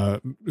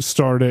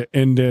 start it,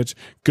 end it,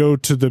 go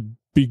to the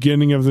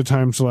beginning of the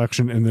time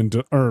selection, and then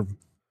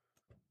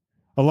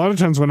a lot of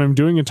times when I'm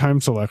doing a time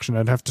selection,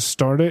 I'd have to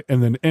start it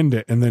and then end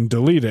it and then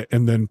delete it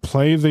and then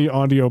play the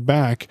audio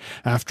back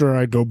after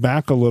I go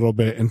back a little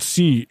bit and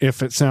see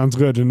if it sounds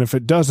good. And if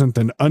it doesn't,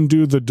 then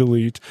undo the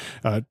delete,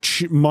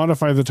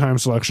 modify the time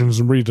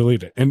selections and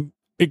re-delete it. And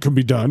it could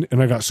be done.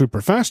 And I got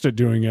super fast at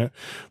doing it.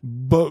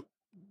 But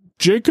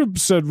Jacob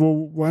said, well,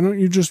 why don't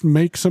you just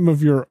make some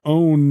of your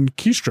own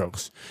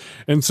keystrokes?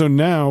 And so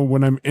now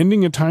when I'm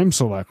ending a time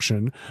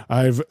selection,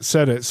 I've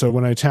set it so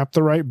when I tap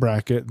the right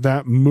bracket,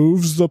 that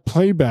moves the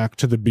playback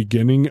to the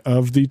beginning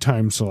of the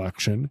time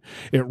selection.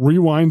 It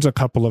rewinds a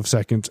couple of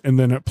seconds, and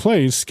then it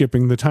plays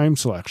skipping the time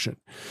selection.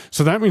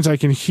 So that means I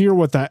can hear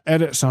what that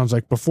edit sounds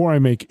like before I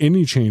make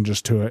any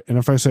changes to it. And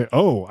if I say,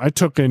 oh, I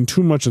took in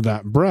too much of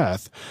that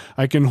breath,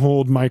 I can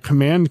hold my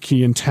command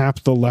key and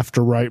tap the left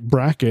or right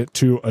bracket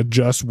to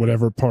adjust whatever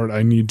part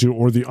I need to,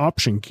 or the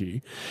option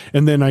key.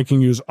 And then I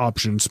can use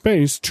option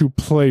space to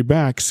play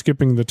back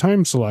skipping the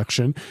time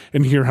selection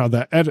and hear how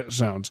that edit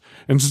sounds.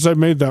 And since I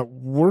made that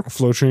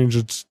workflow change,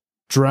 it's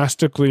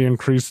drastically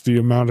increased the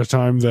amount of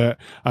time that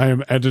I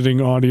am editing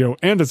audio,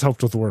 and it's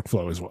helped with the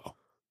workflow as well.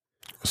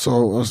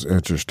 So that's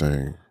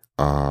interesting.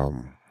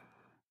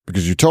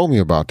 Because you told me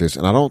about this,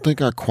 and I don't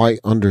think I quite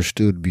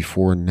understood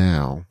before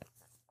now.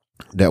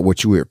 that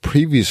what you had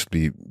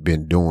previously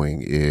been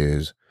doing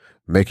is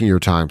making your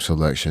time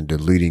selection,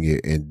 deleting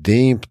it, and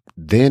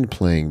then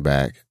playing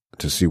back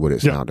to see what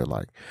it sounded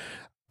like.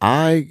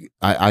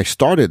 I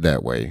started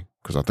that way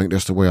because I think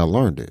that's the way I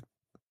learned it.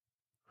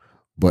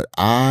 But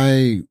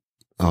at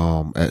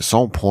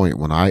some point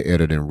when I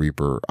edited in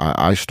Reaper,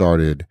 I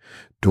started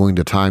doing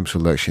the time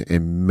selection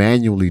and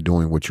manually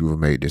doing what you have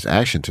made this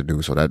action to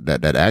do. So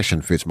that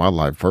action fits my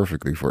life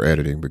perfectly for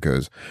editing,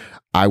 because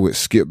I would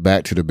skip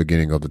back to the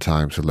beginning of the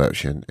time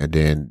selection and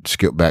then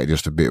skip back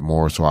just a bit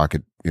more so I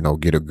could,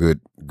 get a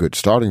good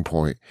starting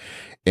point,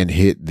 and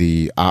hit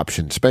the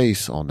option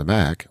space on the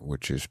Mac,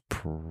 which is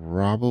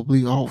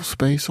probably alt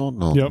space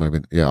on,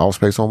 alt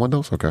space on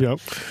Windows. Okay.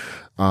 Yep.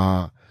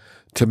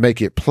 To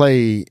make it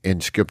play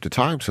and skip the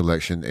time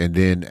selection. And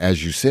then,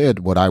 as you said,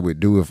 what I would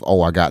do if,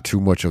 I got too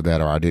much of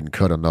that, or I didn't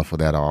cut enough of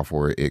that off,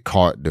 or it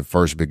caught the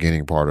first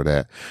beginning part of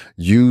that,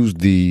 use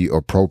the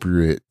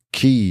appropriate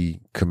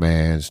key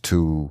commands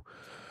to,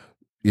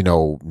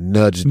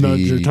 nudge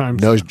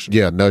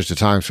the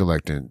time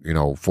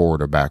selecting,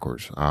 forward or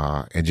backwards,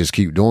 and just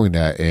keep doing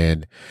that.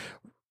 And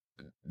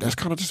that's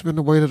kind of just been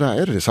the way that I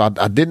edited. So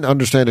I didn't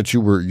understand that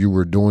you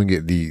were doing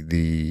it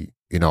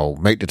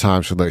make the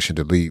time selection,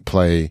 delete,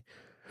 play.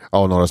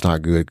 Oh no, that's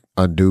not good.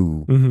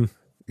 Undo,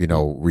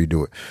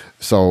 redo it.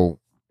 So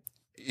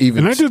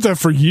and I did that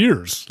for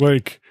years.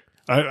 Like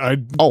I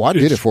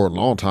did it for a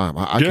long time.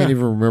 I can't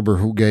even remember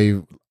who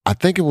gave. I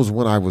think it was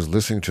when I was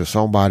listening to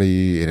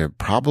somebody, and it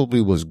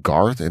probably was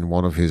Garth in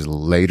one of his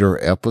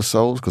later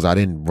episodes, because I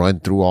didn't run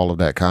through all of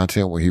that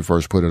content when he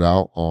first put it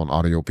out on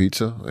Audio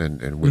Pizza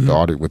and with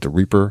the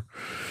Reaper,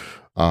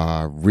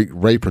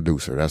 Ray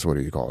Producer. That's what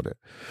he called it.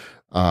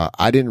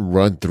 I didn't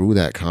run through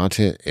that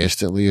content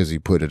instantly as he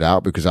put it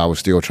out, because I was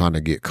still trying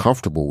to get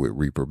comfortable with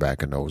Reaper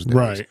back in those days.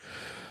 Right.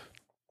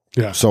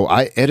 Yeah. So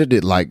I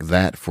edited like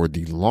that for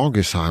the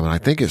longest time. And I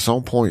think at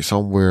some point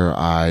somewhere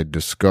I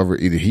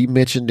discovered either he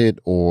mentioned it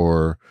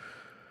or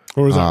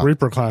was that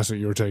Reaper class that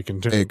you were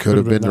taking too? It could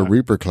have been the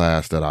Reaper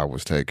class that I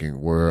was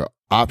taking, where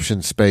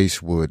option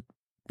space would,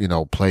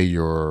 play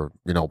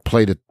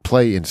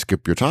and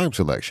skip your time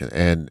selection.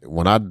 And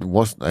when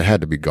it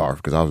had to be Garth,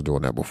 because I was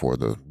doing that before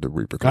the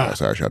Reaper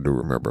class. Actually, I do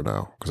remember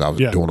now, because I was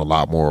doing a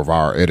lot more of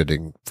our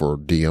editing for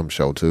DM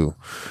show too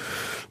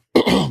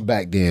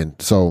back then.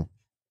 So,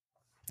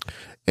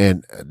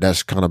 and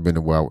that's kind of been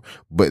the way.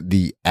 But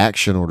the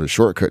action or the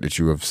shortcut that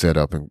you have set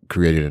up and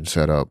created and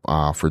set up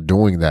for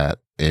doing that,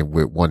 and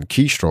with one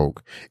keystroke,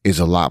 is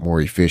a lot more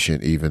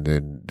efficient even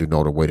than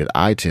the way that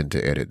I tend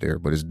to edit there.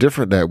 But it's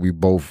different that we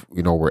both,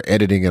 we're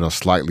editing in a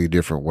slightly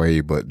different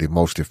way, but the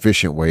most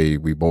efficient way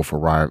we both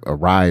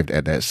arrived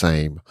at that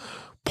same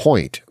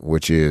point,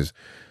 which is,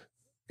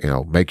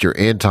 make your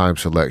end time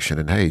selection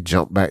and hey,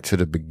 jump back to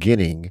the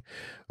beginning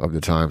of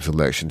the time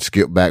selection,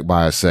 skip back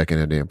by a second,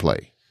 and then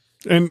play.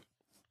 And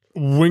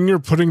when you're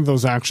putting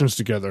those actions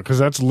together, because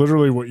that's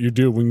literally what you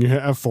do when you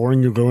hit F4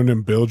 and you go in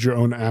and build your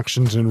own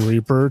actions in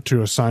Reaper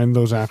to assign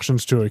those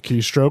actions to a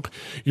keystroke,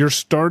 you're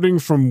starting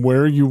from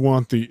where you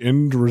want the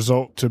end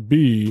result to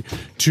be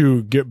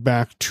to get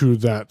back to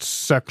that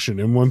section.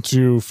 And once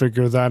you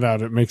figure that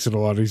out, it makes it a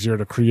lot easier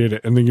to create it.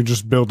 And then you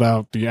just build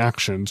out the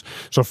actions.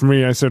 So for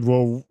me, I said,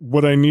 well,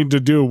 what I need to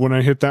do when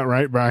I hit that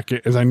right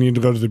bracket is I need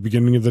to go to the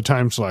beginning of the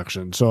time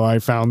selection. So I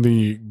found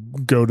the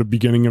go to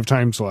beginning of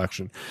time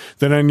selection.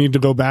 Then I need to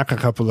go back a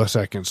couple of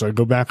seconds. So I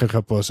go back a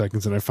couple of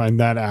seconds and I find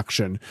that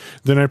action.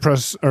 Then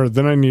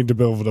I need to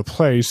be able to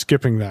play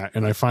skipping that,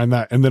 and I find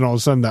that, and then all of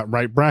a sudden that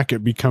right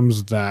bracket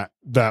becomes that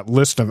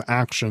list of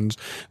actions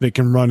that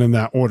can run in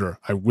that order.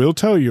 I will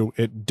tell you,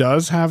 it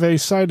does have a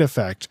side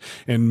effect,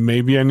 and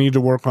maybe I need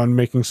to work on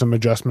making some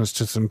adjustments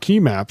to some key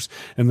maps.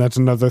 And that's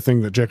another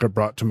thing that Jacob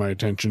brought to my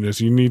attention is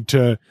you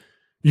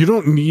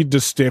don't need to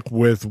stick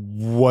with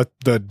what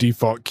the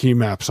default key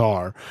maps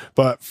are.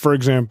 But for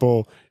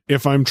example,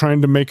 if I'm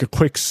trying to make a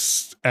quick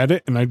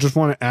edit and I just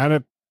want to add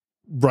a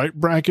right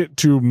bracket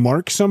to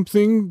mark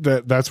something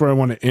that's where I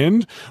want to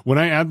end, when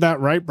I add that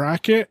right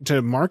bracket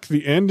to mark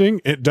the ending,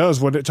 it does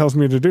what it tells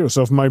me to do.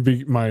 So if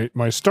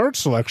my start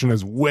selection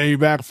is way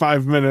back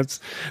 5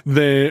 minutes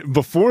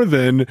before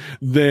then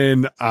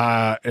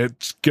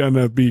it's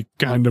gonna be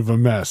kind of a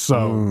mess.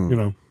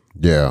 So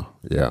yeah.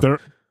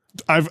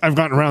 I've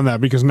gotten around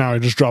that because now I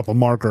just drop a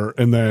marker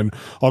and then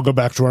I'll go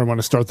back to where I want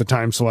to start the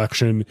time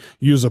selection,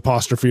 use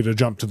apostrophe to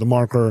jump to the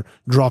marker,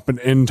 drop an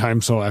end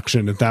time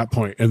selection at that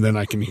point, and then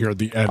I can hear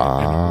the edit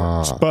and it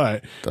works.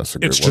 But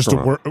it's just a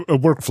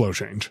workflow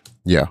change.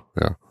 Yeah.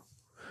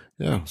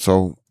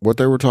 So what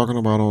they were talking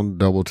about on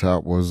Double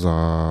Tap was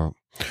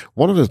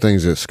one of the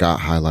things that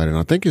Scott highlighted, and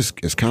I think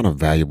it's kind of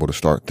valuable to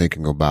start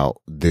thinking about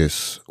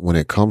this when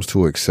it comes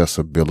to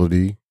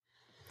accessibility.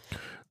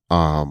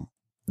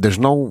 There's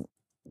no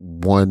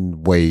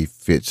one way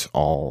fits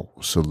all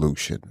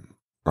solution,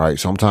 right?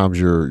 Sometimes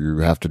you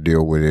have to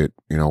deal with it,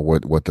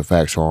 what the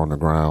facts are on the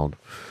ground.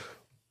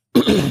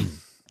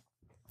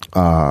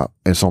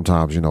 And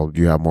sometimes,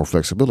 you have more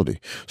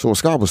flexibility. So what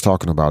Scott was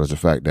talking about is the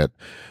fact that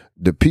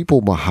the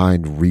people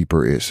behind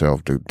Reaper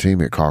itself, the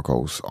team at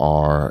Kakos,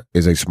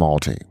 is a small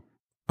team.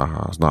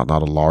 It's not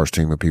a large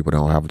team of people. They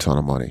don't have a ton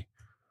of money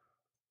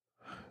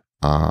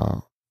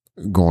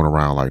going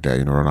around like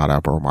that. They're not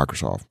Apple or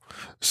Microsoft.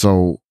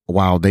 So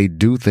while they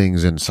do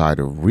things inside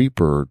of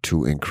Reaper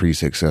to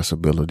increase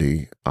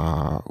accessibility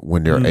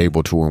when they're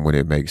able to and when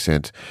it makes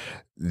sense,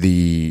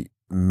 the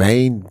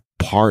main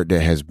part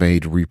that has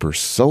made Reaper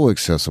so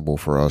accessible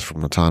for us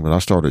from the time that I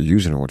started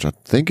using it, which I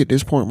think at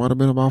this point might have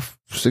been about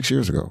 6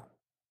 years ago.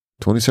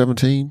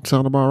 2017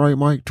 sound about right,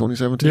 Mike?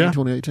 2017, yeah.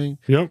 2018?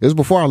 Yep. It was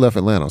before I left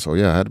Atlanta, so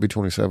yeah, it had to be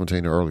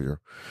 2017 or earlier.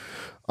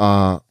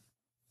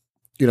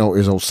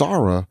 Is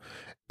Osara,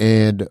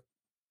 and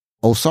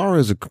Osara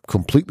is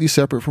completely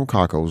separate from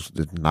Kakos.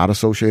 It's not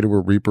associated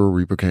with Reaper.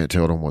 Reaper can't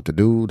tell them what to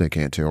do. They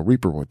can't tell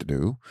Reaper what to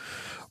do.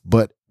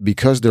 But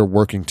because they're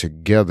working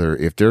together,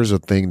 if there's a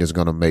thing that's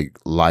going to make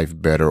life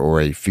better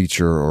or a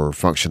feature or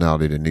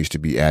functionality that needs to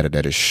be added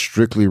that is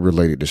strictly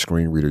related to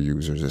screen reader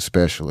users,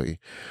 especially,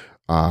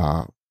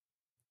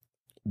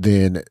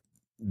 then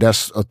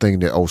that's a thing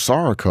that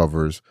Osara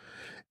covers.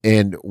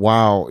 And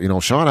while,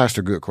 Sean asked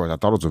a good question, I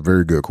thought it was a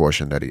very good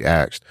question that he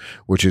asked,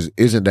 which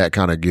isn't that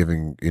kind of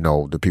giving,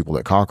 the people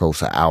at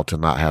Kakos out to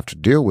not have to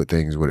deal with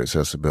things with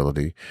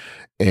accessibility?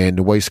 And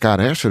the way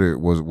Scott answered it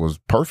was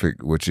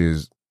perfect, which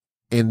is,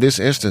 in this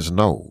instance,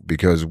 no,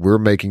 because we're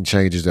making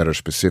changes that are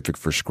specific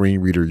for screen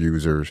reader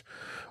users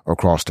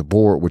across the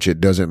board, which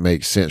it doesn't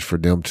make sense for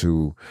them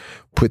to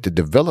put the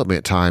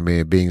development time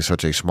in being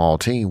such a small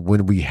team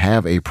when we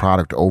have a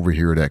product over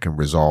here that can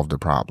resolve the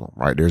problem,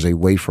 right? There's a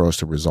way for us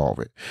to resolve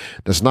it.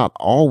 That's not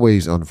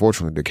always,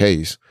 unfortunately, the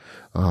case.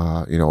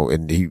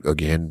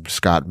 And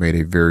Scott made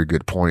a very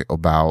good point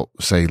about,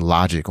 say,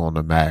 Logic on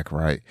the Mac,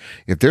 right?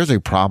 If there's a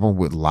problem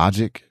with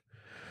Logic,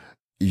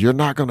 you're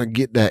not going to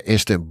get that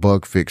instant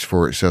bug fix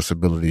for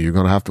accessibility. You're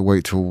going to have to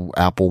wait till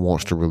Apple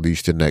wants to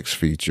release the next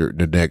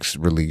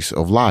release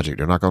of Logic.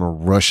 They're not going to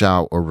rush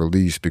out a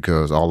release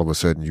because all of a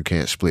sudden you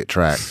can't split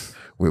tracks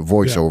with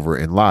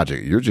VoiceOver in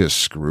Logic. You're just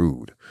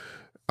screwed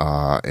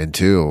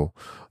until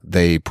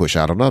they push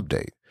out an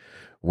update.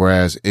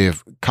 Whereas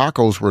if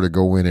Kakos were to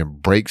go in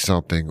and break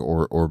something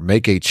or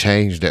make a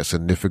change that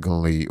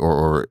significantly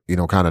or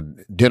kind of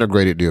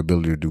denigrated the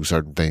ability to do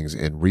certain things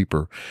in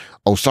Reaper,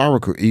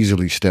 Osara could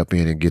easily step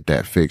in and get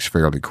that fixed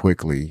fairly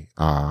quickly,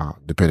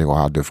 depending on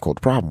how difficult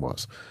the problem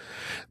was.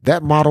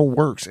 That model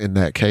works in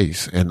that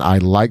case. And I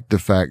like the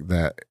fact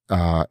that,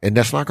 and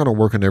that's not going to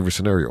work in every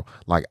scenario.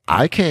 Like,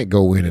 I can't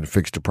go in and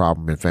fix the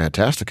problem in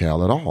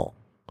Fantastical at all.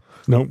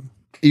 Nope.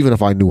 Even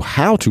if I knew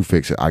how to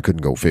fix it, I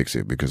couldn't go fix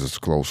it because it's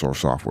closed source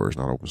software. It's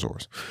not open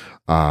source.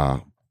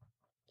 And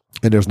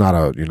there's not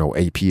a,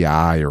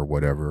 API or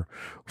whatever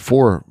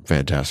for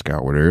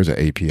Fantastical, where there is an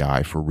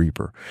API for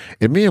Reaper.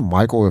 And me and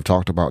Michael have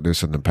talked about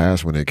this in the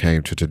past when it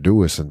came to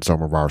Todoist and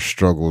some of our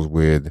struggles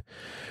with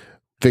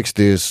fix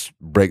this,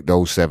 break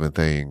those 7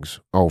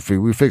 things. Oh,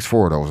 we fixed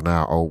 4 of those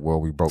now. Oh,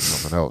 well, we broke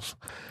something else.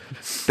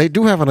 They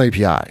do have an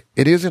API.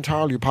 It is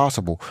entirely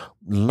possible,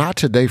 not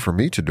today for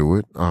me to do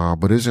it,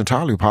 but it's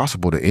entirely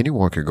possible that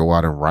anyone could go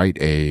out and write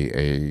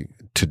a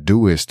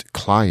Todoist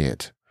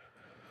client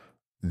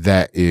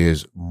that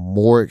is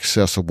more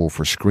accessible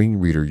for screen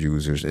reader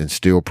users and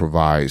still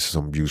provides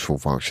some useful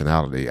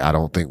functionality. I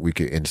don't think we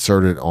could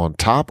insert it on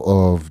top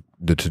of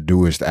the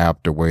Todoist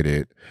app the way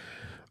that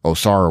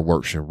Osara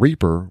works in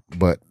Reaper,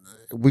 but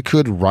we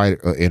could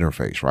write an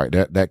interface, right?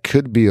 That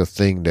could be a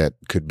thing that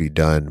could be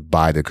done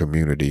by the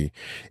community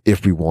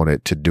if we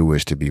wanted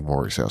Todoist to be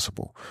more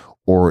accessible,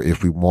 or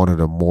if we wanted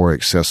a more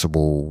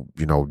accessible,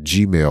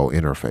 Gmail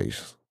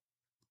interface.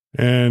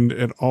 And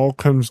it all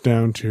comes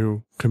down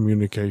to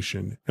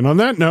communication. And on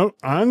that note,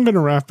 I'm going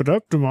to wrap it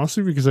up,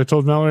 Demasi, because I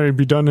told Mallory I'd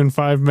be done in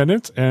 5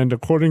 minutes. And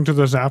according to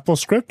this Apple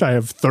script, I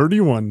have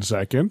 31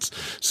 seconds.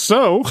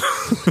 So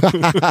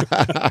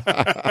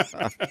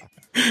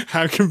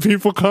how can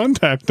people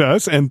contact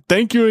us? And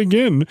thank you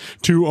again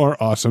to our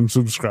awesome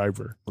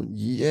subscriber.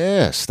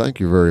 Yes,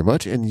 thank you very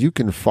much. And you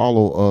can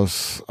follow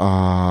us.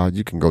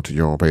 You can go to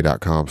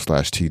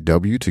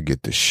yourownpay.com/TW to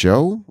get the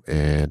show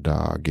and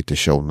get the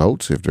show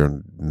notes if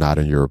they're not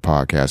in your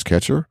podcast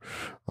catcher.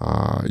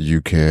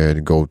 You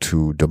can go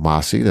to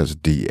Damasi, that's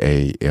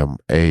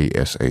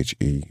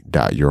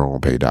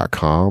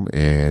DAMASHE.yourownpay.com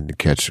and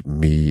catch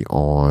me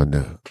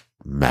on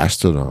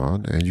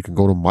Mastodon, and you can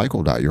go to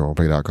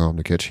michael.yourownpay.com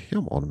to catch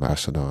him on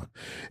Mastodon.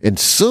 And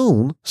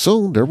soon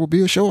there will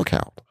be a show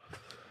account.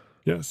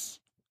 Yes.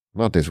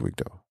 Not this week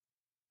though.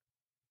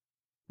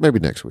 Maybe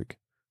next week.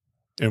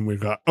 And we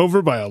got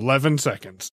over by 11 seconds.